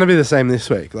it's going to be the same this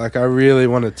week. Like, I really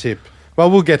want to tip. Well,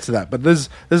 we'll get to that, but there's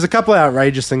a couple of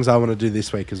outrageous things I want to do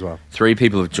this week as well. 3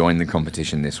 people have joined the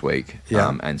competition this week,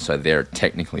 Yeah. and so they're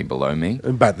technically below me.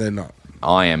 But they're not.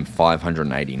 I am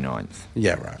 589th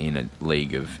Yeah, right. in a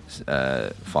league of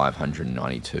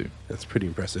 592. That's pretty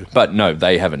impressive. But no,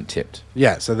 they haven't tipped.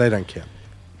 Yeah, so they don't count.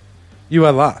 You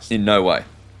are last. In no way.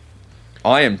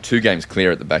 I am 2 games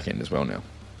clear at the back end as well now.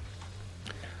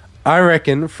 I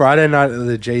reckon Friday night at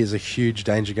the G is a huge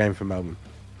danger game for Melbourne.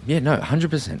 Yeah, no,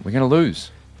 100%. We're going to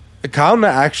lose. Carlton are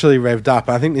actually revved up.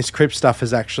 I think this Cripps stuff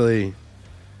is actually...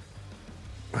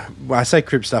 Well, I say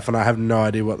Cripps stuff and I have no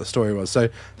idea what the story was. So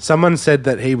someone said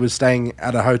that he was staying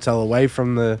at a hotel away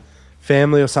from the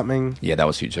family or something. Yeah, that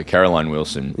was huge. So Caroline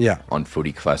Wilson Yeah. on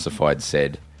Footy Classified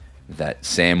said that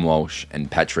Sam Walsh and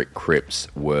Patrick Cripps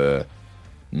were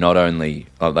not only...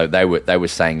 Although they were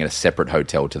staying at a separate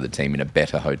hotel to the team in a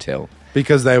better hotel.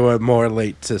 Because they were more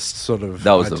elitist sort of...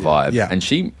 That was the idea. vibe. Yeah. And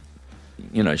she,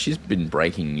 she's been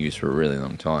breaking news for a really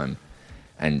long time.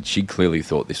 And she clearly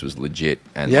thought this was legit.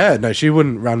 And Yeah, no, she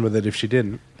wouldn't run with it if she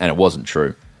didn't. and it wasn't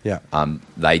true. Yeah.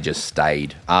 They just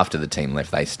stayed after the team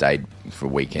left. They stayed for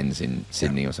weekends in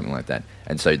Sydney or something like that.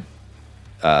 And so,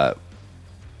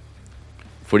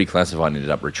 Footy Classified ended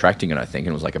up retracting it, I think,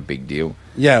 and it was like a big deal.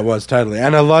 Yeah, it was, totally.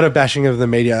 And a lot of bashing of the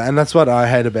media. And that's what I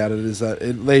hate about it, is that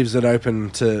it leaves it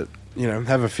open to,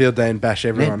 have a field day and bash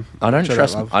everyone. Man, I don't which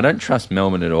trust. love. I don't trust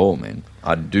Melbourne at all, man.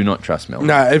 I do not trust Melbourne.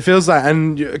 No, it feels like...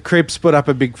 And Cripps put up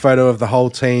a big photo of the whole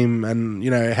team and,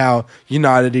 how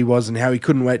united he was and how he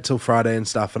couldn't wait till Friday and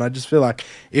stuff. And I just feel like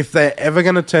if they're ever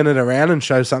going to turn it around and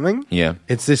show something, Yeah.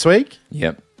 it's this week.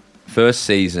 Yep. First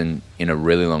season in a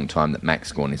really long time that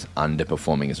Max Gawn is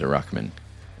underperforming as a ruckman,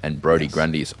 and Brodie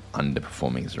Grundy is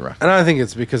underperforming as a ruckman. And I think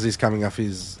it's because he's coming off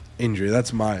his injury.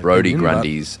 That's my Brodie opinion, but-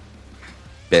 Grundy's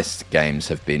best games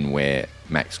have been where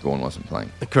Max Gawn wasn't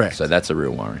playing. Correct. So that's a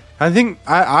real worry. I think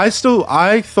I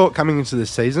thought coming into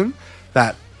this season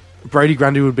that Brodie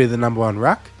Grundy would be the number 1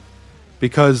 ruck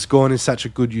because Gawn is such a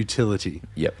good utility.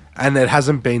 Yep. And it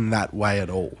hasn't been that way at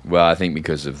all. Well, I think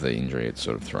because of the injury, it's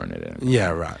sort of thrown it out.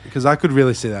 Yeah, right. Because I could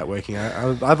really see that working.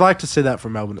 I'd like to see that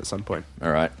from Melbourne at some point.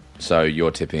 All right. So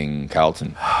you're tipping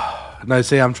Carlton. No,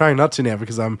 see, I'm trying not to now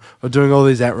because I'm doing all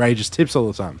these outrageous tips all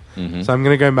the time. Mm-hmm. So I'm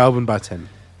going to go Melbourne by 10.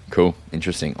 Cool.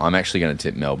 Interesting. I'm actually going to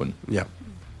tip Melbourne. Yeah.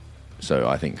 So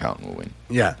I think Carlton will win.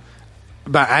 Yeah.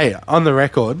 But hey, on the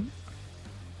record,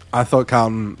 I thought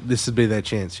Carlton, this would be their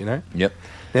chance, Yep.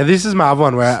 Now, this is my other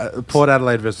one where Port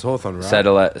Adelaide versus Hawthorn, right?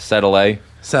 Saturday.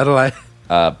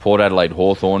 Port Adelaide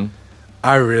Hawthorn.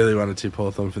 I really want to tip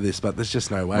Hawthorn for this, but there's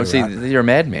just no way. Well, see, right? you're a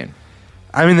madman.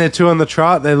 I mean, they're 2 on the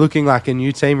trot. They're looking like a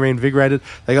new team, reinvigorated.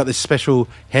 They got this special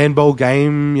handball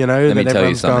game, that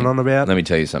everyone's going on about. Let me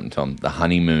tell you something, Tom. The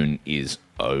honeymoon is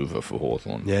over for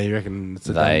Hawthorn. Yeah, you reckon it's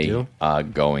a done They deal? are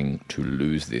going to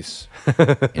lose this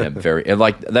in a very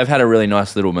they've had a really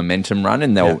nice little momentum run,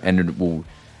 and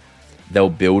they'll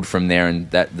build from there,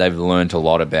 and that they've learned a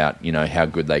lot about how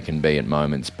good they can be at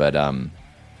moments, but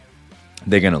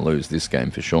they're going to lose this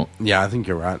game for sure. Yeah, I think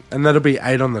you're right. And that'll be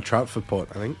 8 on the trot for Port,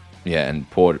 I think. Yeah, and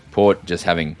Port just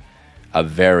having a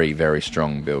very, very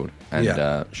strong build and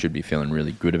Yeah. should be feeling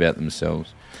really good about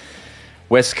themselves.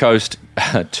 West Coast,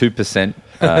 2%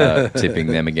 tipping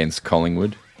them against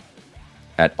Collingwood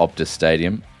at Optus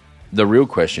Stadium. The real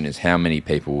question is how many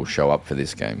people will show up for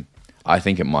this game. I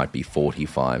think it might be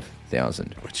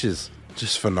 45,000. Which is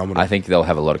just phenomenal. I think they'll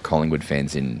have a lot of Collingwood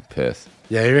fans in Perth.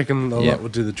 Yeah, you reckon a Yeah. lot will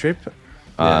do the trip?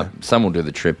 Yeah. Some will do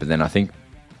the trip, but then I think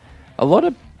a lot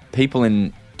of people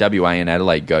in WA and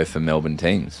Adelaide go for Melbourne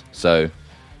teams. So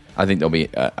I think there'll be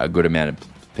a good amount of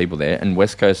people there. And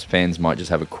West Coast fans might just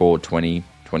have a core 20,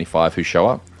 25 who show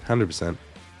up. 100%.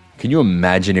 Can you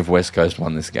imagine if West Coast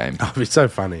won this game? Oh, it'd be so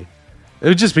funny. It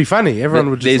would just be funny. Everyone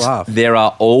would just laugh. There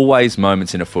are always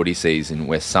moments in a footy season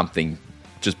where something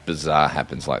just bizarre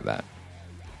happens like that.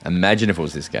 Imagine if it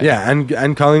was this game. Yeah,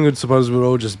 and Collingwood suppose would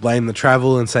all just blame the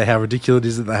travel and say how ridiculous it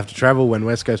is that they have to travel when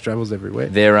West Coast travels every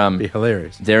week. It'd be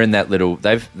hilarious. They're in that little.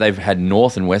 They've had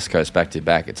North and West Coast back to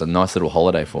back. It's a nice little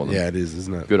holiday for them. Yeah, it is,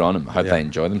 isn't it? Good on them. Hope Yeah. they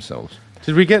enjoy themselves.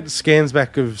 Did we get scans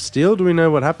back of Steele? Do we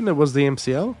know what happened? It was the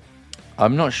MCL?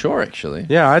 I'm not sure actually.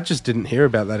 Yeah, I just didn't hear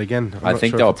about that again. I'm I not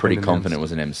think sure they if were it's pretty been confident it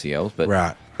announced. was an MCL. But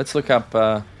Right. let's look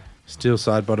up. Steele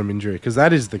side bottom injury, because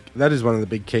that is one of the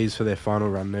big keys for their final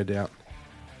run, no doubt.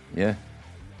 Yeah.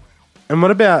 And what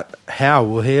about Howe?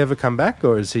 Will he ever come back,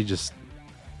 or is he just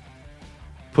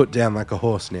put down like a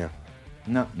horse now?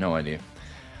 No idea.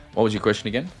 What was your question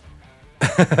again?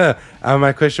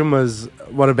 My question was,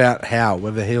 what about Howe?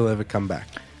 Whether he'll ever come back?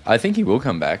 I think he will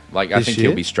come back. Like, I This think year?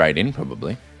 he'll be straight in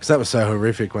probably. Because that was so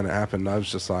horrific when it happened. I was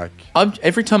just like,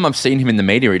 Every time I've seen him in the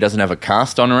media, he doesn't have a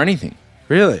cast on or anything.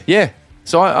 really? Yeah.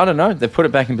 So I don't know. They've put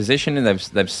it back in position and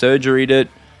they've surgeried it.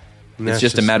 Now It's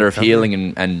just a matter of recovering.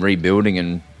 healing and rebuilding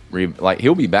and like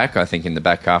he'll be back. I think in the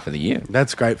back half of the year.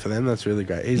 That's great for them. That's really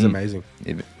great. He's amazing.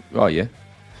 Oh yeah.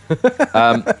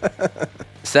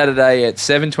 Saturday at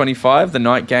 7:25, the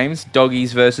night games: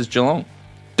 Doggies versus Geelong,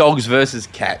 Dogs versus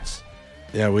Cats.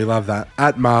 Yeah, we love that.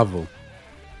 At Marvel.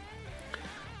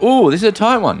 Oh, this is a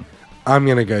tight one. I'm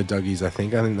going to go Doggies, I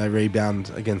think. I think they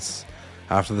rebound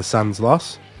after the Suns'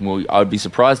 loss. Well, I'd be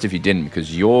surprised if you didn't,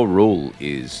 because your rule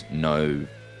is no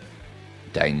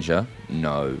danger,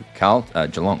 no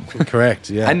Geelong, Correct,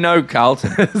 yeah. and no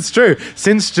Carlton. It's true.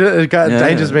 Since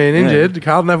Danger's been injured,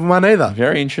 Carlton haven't won either.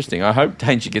 Very interesting. I hope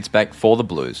Danger gets back for the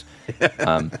Blues.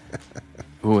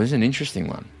 Oh, it's an interesting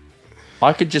one.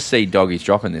 I could just see Doggies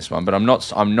dropping this one, but I'm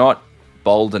not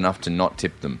bold enough to not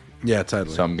tip them. Yeah,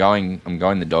 totally. So I'm going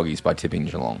the Doggies by tipping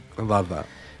Geelong. I love that.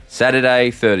 Saturday,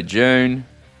 3rd of June.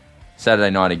 Saturday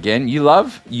night again. You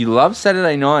love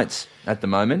Saturday nights at the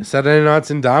moment. Saturday nights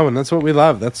in Darwin. That's what we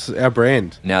love. That's our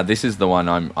brand. Now this is the one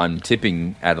I'm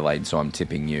tipping Adelaide, so I'm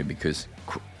tipping you because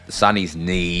the Sunnies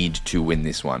need to win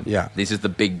this one. Yeah. This is the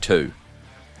big two.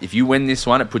 If you win this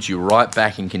one, it puts you right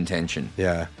back in contention.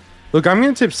 Yeah. Look, I'm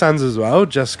going to tip Suns as well,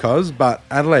 just cause. But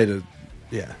Adelaide,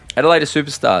 yeah. Adelaide are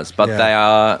superstars, but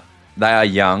Yeah. they are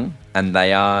young and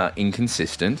they are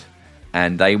inconsistent,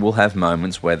 and they will have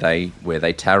moments where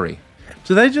they tarry.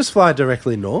 Do they just fly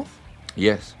directly north?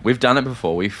 Yes, we've done it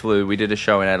before. We did a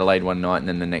show in Adelaide one night, and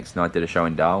then the next night did a show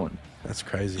in Darwin. That's You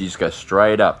crazy. just go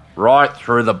straight up, right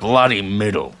through the bloody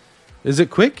middle. Is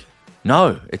it quick?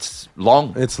 No, it's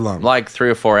long. It's long. Like 3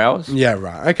 or 4 hours. Yeah,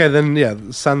 right. Okay, then, yeah,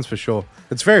 the Suns for sure.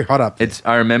 It's very hot up there.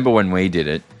 I remember when we did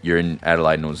it, you're in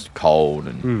Adelaide and it was cold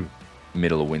and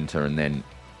middle of winter, and then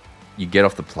you get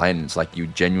off the plane and it's like you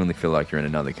genuinely feel like you're in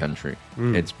another country.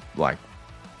 It's like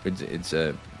it's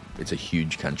a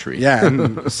huge country. Yeah,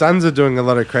 and Suns are doing a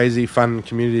lot of crazy, fun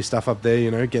community stuff up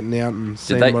there, getting out and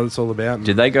seeing what it's all about.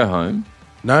 Did they go home?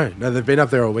 No, they've been up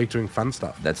there all week doing fun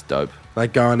stuff. That's dope.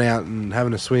 Like going out and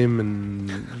having a swim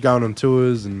and going on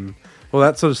tours and all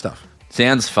that sort of stuff.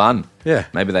 Sounds fun. Yeah.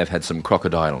 Maybe they've had some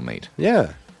crocodile meat.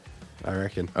 Yeah, I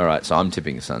reckon. All right, so I'm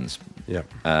tipping Suns. Yeah.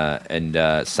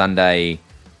 And Sunday,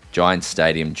 Giants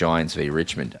Stadium, Giants v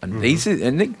Richmond. And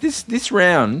this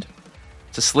round,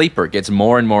 it's a sleeper. It gets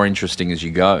more and more interesting as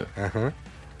you go. Uh-huh.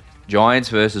 Giants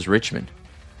versus Richmond.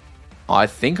 I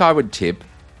think I would tip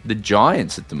the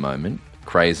Giants at the moment,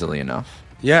 crazily enough.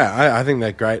 Yeah, I think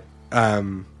they're great.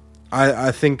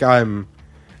 I think I'm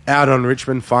out on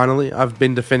Richmond finally. I've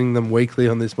been defending them weekly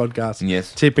on this podcast.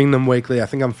 Yes. Tipping them weekly. I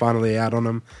think I'm finally out on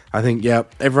them. I think, yeah,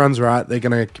 everyone's right. They're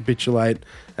going to capitulate.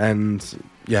 And,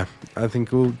 yeah, I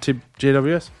think we'll tip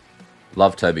GWS.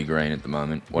 Love Toby Green at the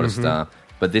moment. What a star.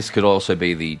 But this could also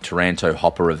be the Taranto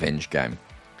Hopper revenge game.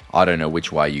 I don't know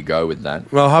which way you go with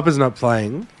that. Well, Hopper's not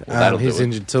playing. Well, that'll he's do it.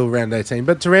 injured till round 18.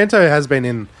 But Taranto has been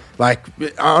in, like,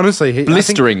 honestly...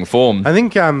 Blistering form. I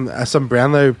think some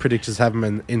Brownlow predictors have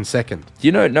him in second. Do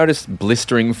you notice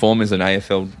blistering form is an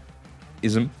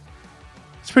AFL-ism?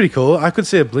 It's pretty cool. I could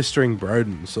see a blistering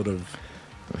Broden sort of...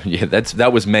 Yeah,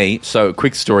 that was me. So,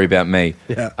 quick story about me.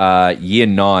 Yeah.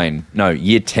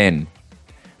 Year 10,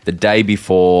 the day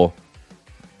before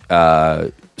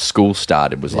school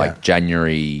started was like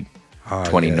January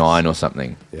 29 or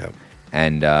something. Yeah.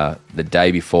 And the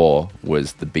day before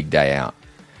was the big day out.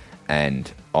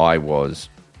 And I was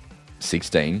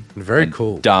 16. Very and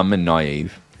cool. Dumb and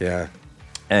naive. Yeah.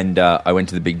 And I went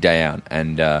to the big day out.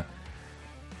 And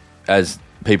as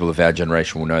people of our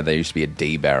generation will know, there used to be a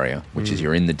D barrier, which is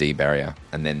you're in the D barrier,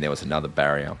 and then there was another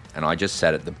barrier. And I just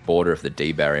sat at the border of the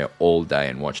D barrier all day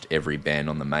and watched every band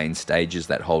on the main stages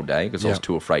that whole day because I was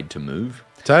too afraid to move.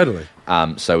 Totally.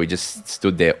 So we just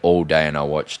stood there all day and I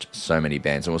watched so many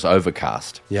bands. It was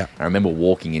overcast. Yeah. I remember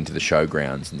walking into the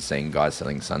showgrounds and seeing guys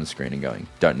selling sunscreen and going,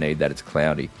 don't need that, it's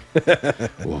cloudy.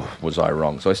 Ooh, was I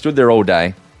wrong? So I stood there all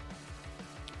day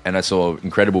and I saw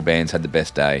incredible bands had the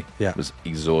best day. Yeah. Was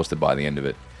exhausted by the end of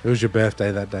it. It was your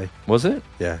birthday that day. Was it?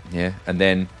 Yeah. Yeah. And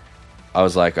then I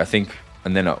was like,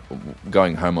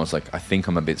 going home, I was like, I think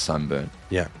I'm a bit sunburned.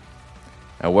 Yeah.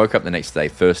 I woke up the next day,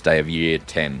 first day of year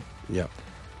 10. Yeah.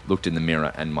 Looked in the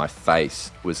mirror and my face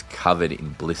was covered in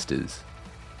blisters,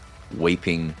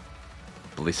 weeping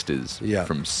blisters Yeah.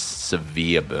 from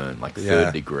severe burn, like Yeah.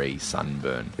 3rd degree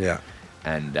sunburn. Yeah.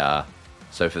 And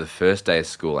so for the first day of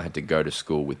school, I had to go to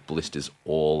school with blisters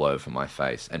all over my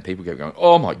face. And people kept going,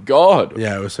 oh my God.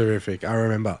 Yeah, it was horrific. I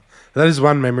remember. That is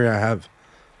one memory I have.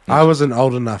 I wasn't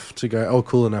old enough to go,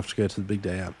 cool enough to go to the big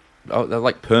day out. Oh, they're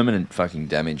like permanent fucking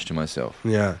damage to myself.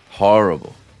 Yeah.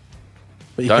 Horrible.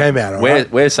 But you came out all right.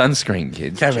 Wear sunscreen,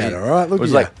 kids. Came out all right. Look it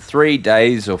was at like you. 3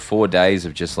 days or 4 days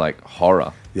of just like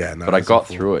horror. Yeah, no, but I it's got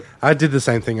awful. through it. I did the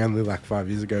same thing only like 5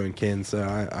 years ago in Cairns, so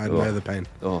I know the pain.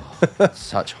 Oh,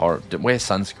 such horror. Wear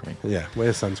sunscreen. Yeah,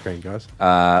 wear sunscreen, guys.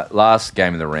 Last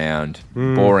game of the round,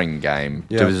 boring game.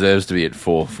 Yeah. Deserves to be at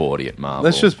 4:40 at Marvel.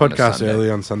 Let's just on a podcast Sunday. early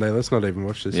on Sunday. Let's not even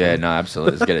watch this. Yeah, one. no,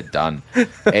 absolutely. Let's get it done.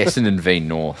 Essendon v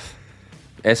North.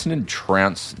 Essendon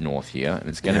trounce North here, and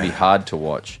it's going to be hard to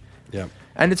watch. Yeah.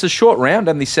 And it's a short round,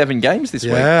 only 7 games this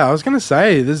week. Yeah, I was going to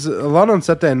say, there's a lot on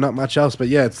Saturday and not much else, but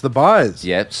yeah, it's the buys.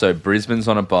 Yeah, so Brisbane's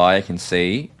on a bye, I can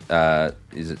see.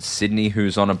 Is it Sydney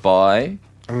who's on a bye?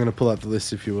 I'm going to pull up the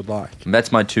list if you would like. And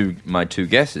that's my two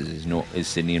guesses, is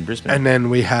Sydney and Brisbane. And then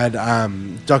we had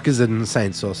Dockers and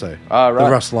Saints also. Ah, right.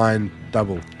 The Ross Line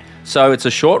double. So it's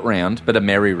a short round, but a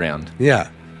merry round. Yeah,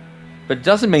 But it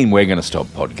doesn't mean we're going to stop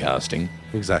podcasting.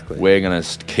 exactly. We're going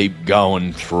to keep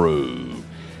going through.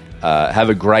 Have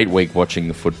a great week watching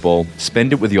the football.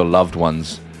 Spend it with your loved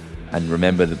ones. And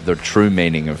remember the true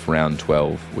meaning of round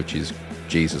 12, which is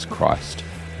Jesus Christ.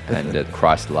 And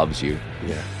Christ loves you.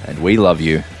 Yeah. And we love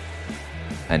you.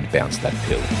 And bounce that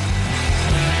pill.